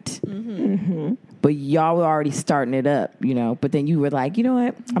tonight. But y'all were already starting it up, But then you were like, you know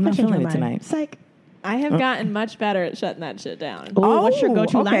what? I'm not feeling it tonight. Psych. I have gotten much better at shutting that shit down. Oh, what's your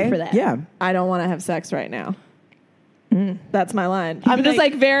go-to line for that? Yeah. I don't want to have sex right now. That's my line. I'm be just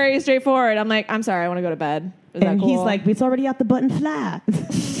like- very straightforward. I'm like, I'm sorry, I want to go to bed. Is that And cool? he's like, it's already out the button fly.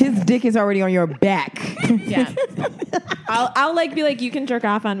 His dick is already on your back. yeah. I'll be like, you can jerk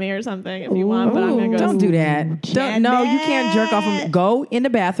off on me or something if you want, but I'm gonna go. Don't do that. No, you can't jerk off. Go in the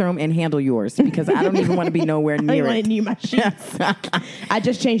bathroom and handle yours because I don't even want to be nowhere I don't near want to it. near my sheets. I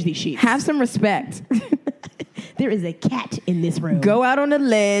just changed these sheets. Have some respect. There is a cat in this room. Go out on the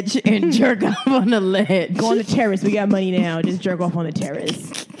ledge and jerk off on the ledge. Go on the terrace. We got money now. Just jerk off on the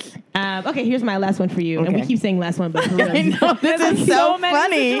terrace. Okay, here's my last one for you. And we Okay. keep saying last one, but for real, I know, this is so many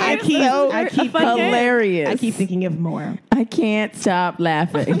funny. situations. I keep hilarious. I keep thinking of more. I can't stop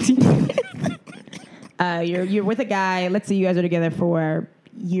laughing. You're with a guy. Let's say you guys are together for a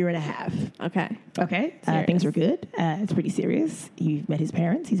year and a half. Okay. Okay, Serious. things are good. It's pretty serious. You've met his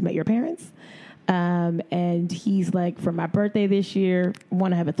parents. He's met your parents. And he's like, for my birthday this year,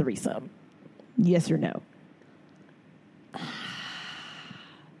 want to have a threesome. Yes or no?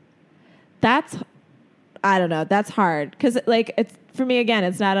 I don't know. That's hard because it's for me again.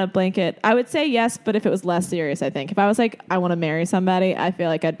 It's not a blanket. I would say yes, but if it was less serious, I think if I was like, I want to marry somebody, I feel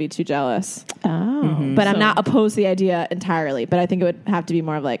like I'd be too jealous. Oh, But I'm not opposed to the idea entirely. But I think it would have to be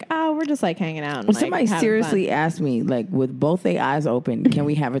more of like, oh, we're just like hanging out. And, If like, somebody having seriously fun. asked me, like, with both their eyes open, can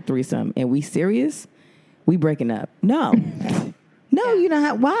we have a threesome? And we serious? We breaking up? No. No, you don't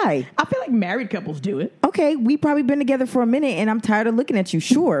have. Why? I feel like married couples do it. Okay, we probably been together for a minute and I'm tired of looking at you,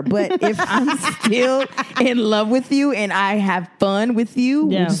 sure. But if I'm still in love with you and I have fun with you,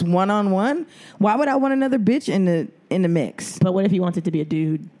 Yeah. just one-on-one, why would I want another bitch in the mix? But what if he wants it to be a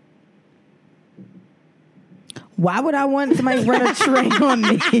dude? Why would I want somebody to run a train on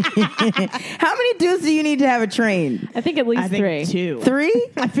me? How many dudes do you need to have a train? I think at least I think three. 2. 3?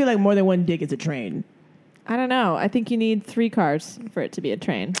 I feel like more than one dick is a train. I don't know. I think you need 3 cars for it to be a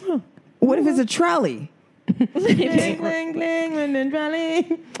train. What if it's a trolley? Cling, cling, cling,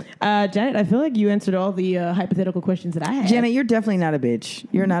 and Janet, I feel like you answered all the hypothetical questions that I had. Janet, you're definitely not a bitch.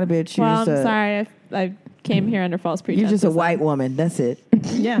 You're not a bitch. You're Well, just I'm sorry. I came here under false You're pretenses. just a white woman. That's it.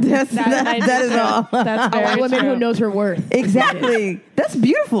 Yeah. That is all. That's A very white woman true. who knows her worth. Exactly. That's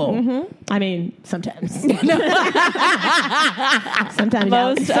beautiful. I mean, sometimes. sometimes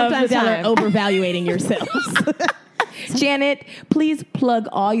Most of sometimes the y'all are time. overvaluating yourselves. Janet, please plug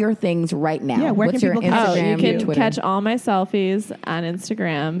all your things right now. Yeah, where What's can your people catch Oh, Instagram, you your can Twitter? catch all my selfies on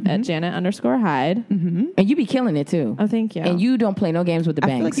Instagram at Janet_Hyde. And you be killing it too. Oh, thank you. And you don't play no games with the I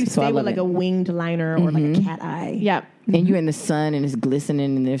bangs. feel like you so I stay love with like it. a winged liner or like a cat eye. Yep. And you're in the sun and it's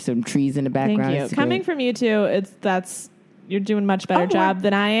glistening and there's some trees in the Thank background. you. It's Coming great. from you too, you're doing a much better Oh, job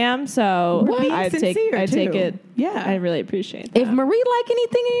than I am. So We're being I take sincere, take too. it. Yeah. I really appreciate that. If Marie like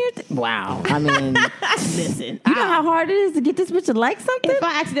anything in your wow. I mean, Listen, you know how hard it is to get this bitch to like something? if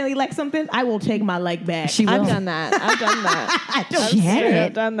I accidentally like something, I will take my like back. She will. I've done that. I've done that.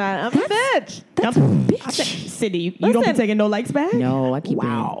 I've done that. I'm a bitch. That's a bitch. Cindy, you don't be Listen. taking no likes back? No, I keep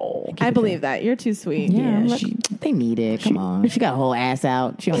Wow. it. I believe that. You're too sweet. Yeah, Yeah, they need it. Come on. She got a whole ass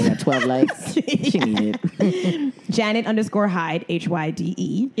out. She only got 12 likes. She need it. Janet_Hyde,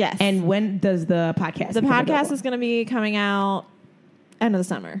 HYDE. Yes. And when does the podcast The become podcast available? is going to be coming out end of the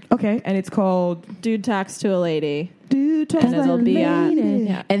summer. Okay, and it's called Dude Talks to a Lady. Dude Talks And it'll be on. Lady.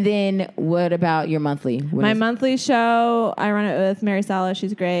 Yeah. And then what about your monthly? When My is- monthly show, I run it with Mary Sala.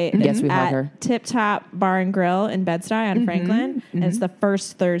 She's great. Yes, It's we have at her. Tip Top Bar and Grill in Bed-Stuy on Franklin. And it's the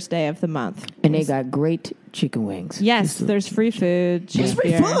first Thursday of the month. And they got great chicken wings. Yes, there's free food. There's cheap free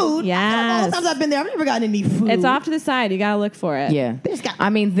beer. food? All the Yes. times I've been there, I've never gotten any food. It's off to the side. You got to look for it. Yeah. I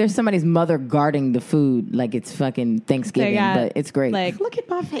mean, there's somebody's mother guarding the food like it's fucking Thanksgiving, They got, but it's great. Like Look at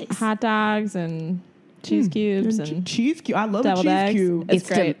my face. hot dogs and cheese cubes and cheese cube. I love a deviled cheese eggs. cube. It's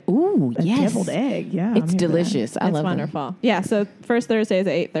great. Ooh, A yes. deviled egg. Yeah, I'm It's here for that. delicious. I it's love wonderful. Yeah, so first Thursday is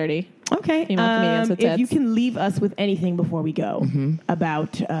at 8:30. Okay. Female comedians with if you tits. can leave us with anything before we go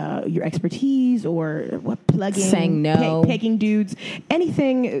about your expertise or what plugging, Saying no. pegging dudes,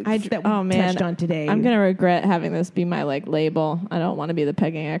 anything that we touched on today. I'm gonna regret having this be my label. I don't want to be the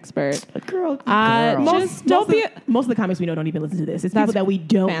pegging expert. Girl. Just don't be. Most of the comics we know don't even listen to this. It's That's people that we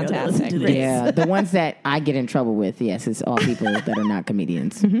don't know that listen to fantastic. this. Yeah, the ones that I get in trouble with, yes, it's all people that are not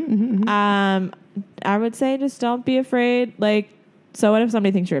comedians. I would say just don't be afraid. So what if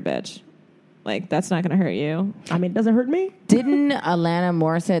somebody thinks you're a bitch? That's not gonna hurt you. I mean, it doesn't hurt me. Didn't Alanis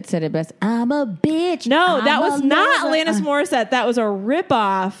Morissette said it best? I'm a bitch. No, that I'm was a not lover. Alanis Morissette. That was a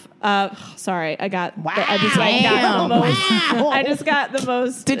ripoff of. Sorry, I got. I just got Damn. the most. I just got the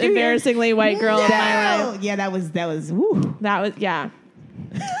most Did you hear- embarrassingly white girl of my life. Oh, yeah, that was. Woo. That was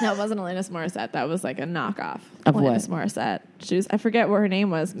That wasn't Alanis Morissette. That was like a knockoff Of Alanis Morissette. She was. I forget what her name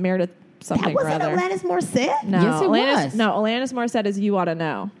was. Meredith something That or wasn't other. Alanis Morissette. No, Yes, it Alanis, was. No, Alanis Morissette is "You Ought to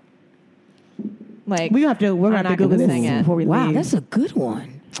Know." We're gonna have to not Google gonna this sing it. before we Wow, leave. that's a good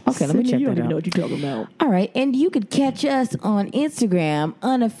one. Okay, let me Cindy, check you don't that even know out. what you're talking about. All right, and you could catch us on Instagram,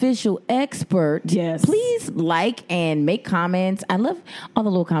 Unofficial Expert. Yes. Please like and make comments. I love all the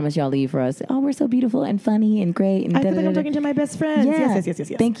little comments y'all leave for us. Oh, we're so beautiful and funny and great. And I feel like I'm da-da-da-da. talking to my best friends. Yeah.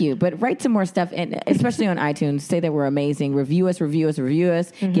 Yes. Thank you. But write some more stuff, and especially on iTunes. Say that we're amazing. Review us.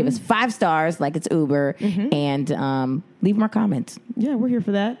 Give us 5 stars like it's Uber, and leave more comments. Yeah, we're here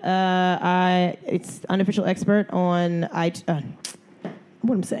for that. It's Unofficial Expert on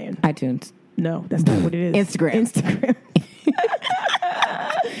what I'm saying. iTunes. No, that's not what it is. Instagram.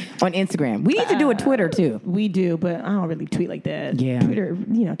 On Instagram. We need to do a Twitter, too. We do, but I don't really tweet like that. Yeah. Twitter,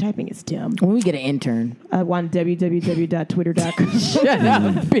 typing is dumb. When we get an intern. I want www.twitter.com. Shut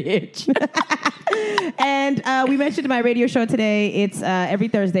up, bitch. And we mentioned my radio show today. It's every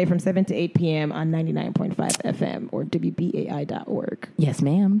Thursday from 7 to 8 p.m. on 99.5 FM or WBAI.org. Yes,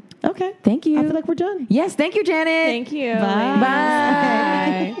 ma'am. Okay. Thank you. I feel like we're done. Yes, thank you, Janet. Thank you. Bye.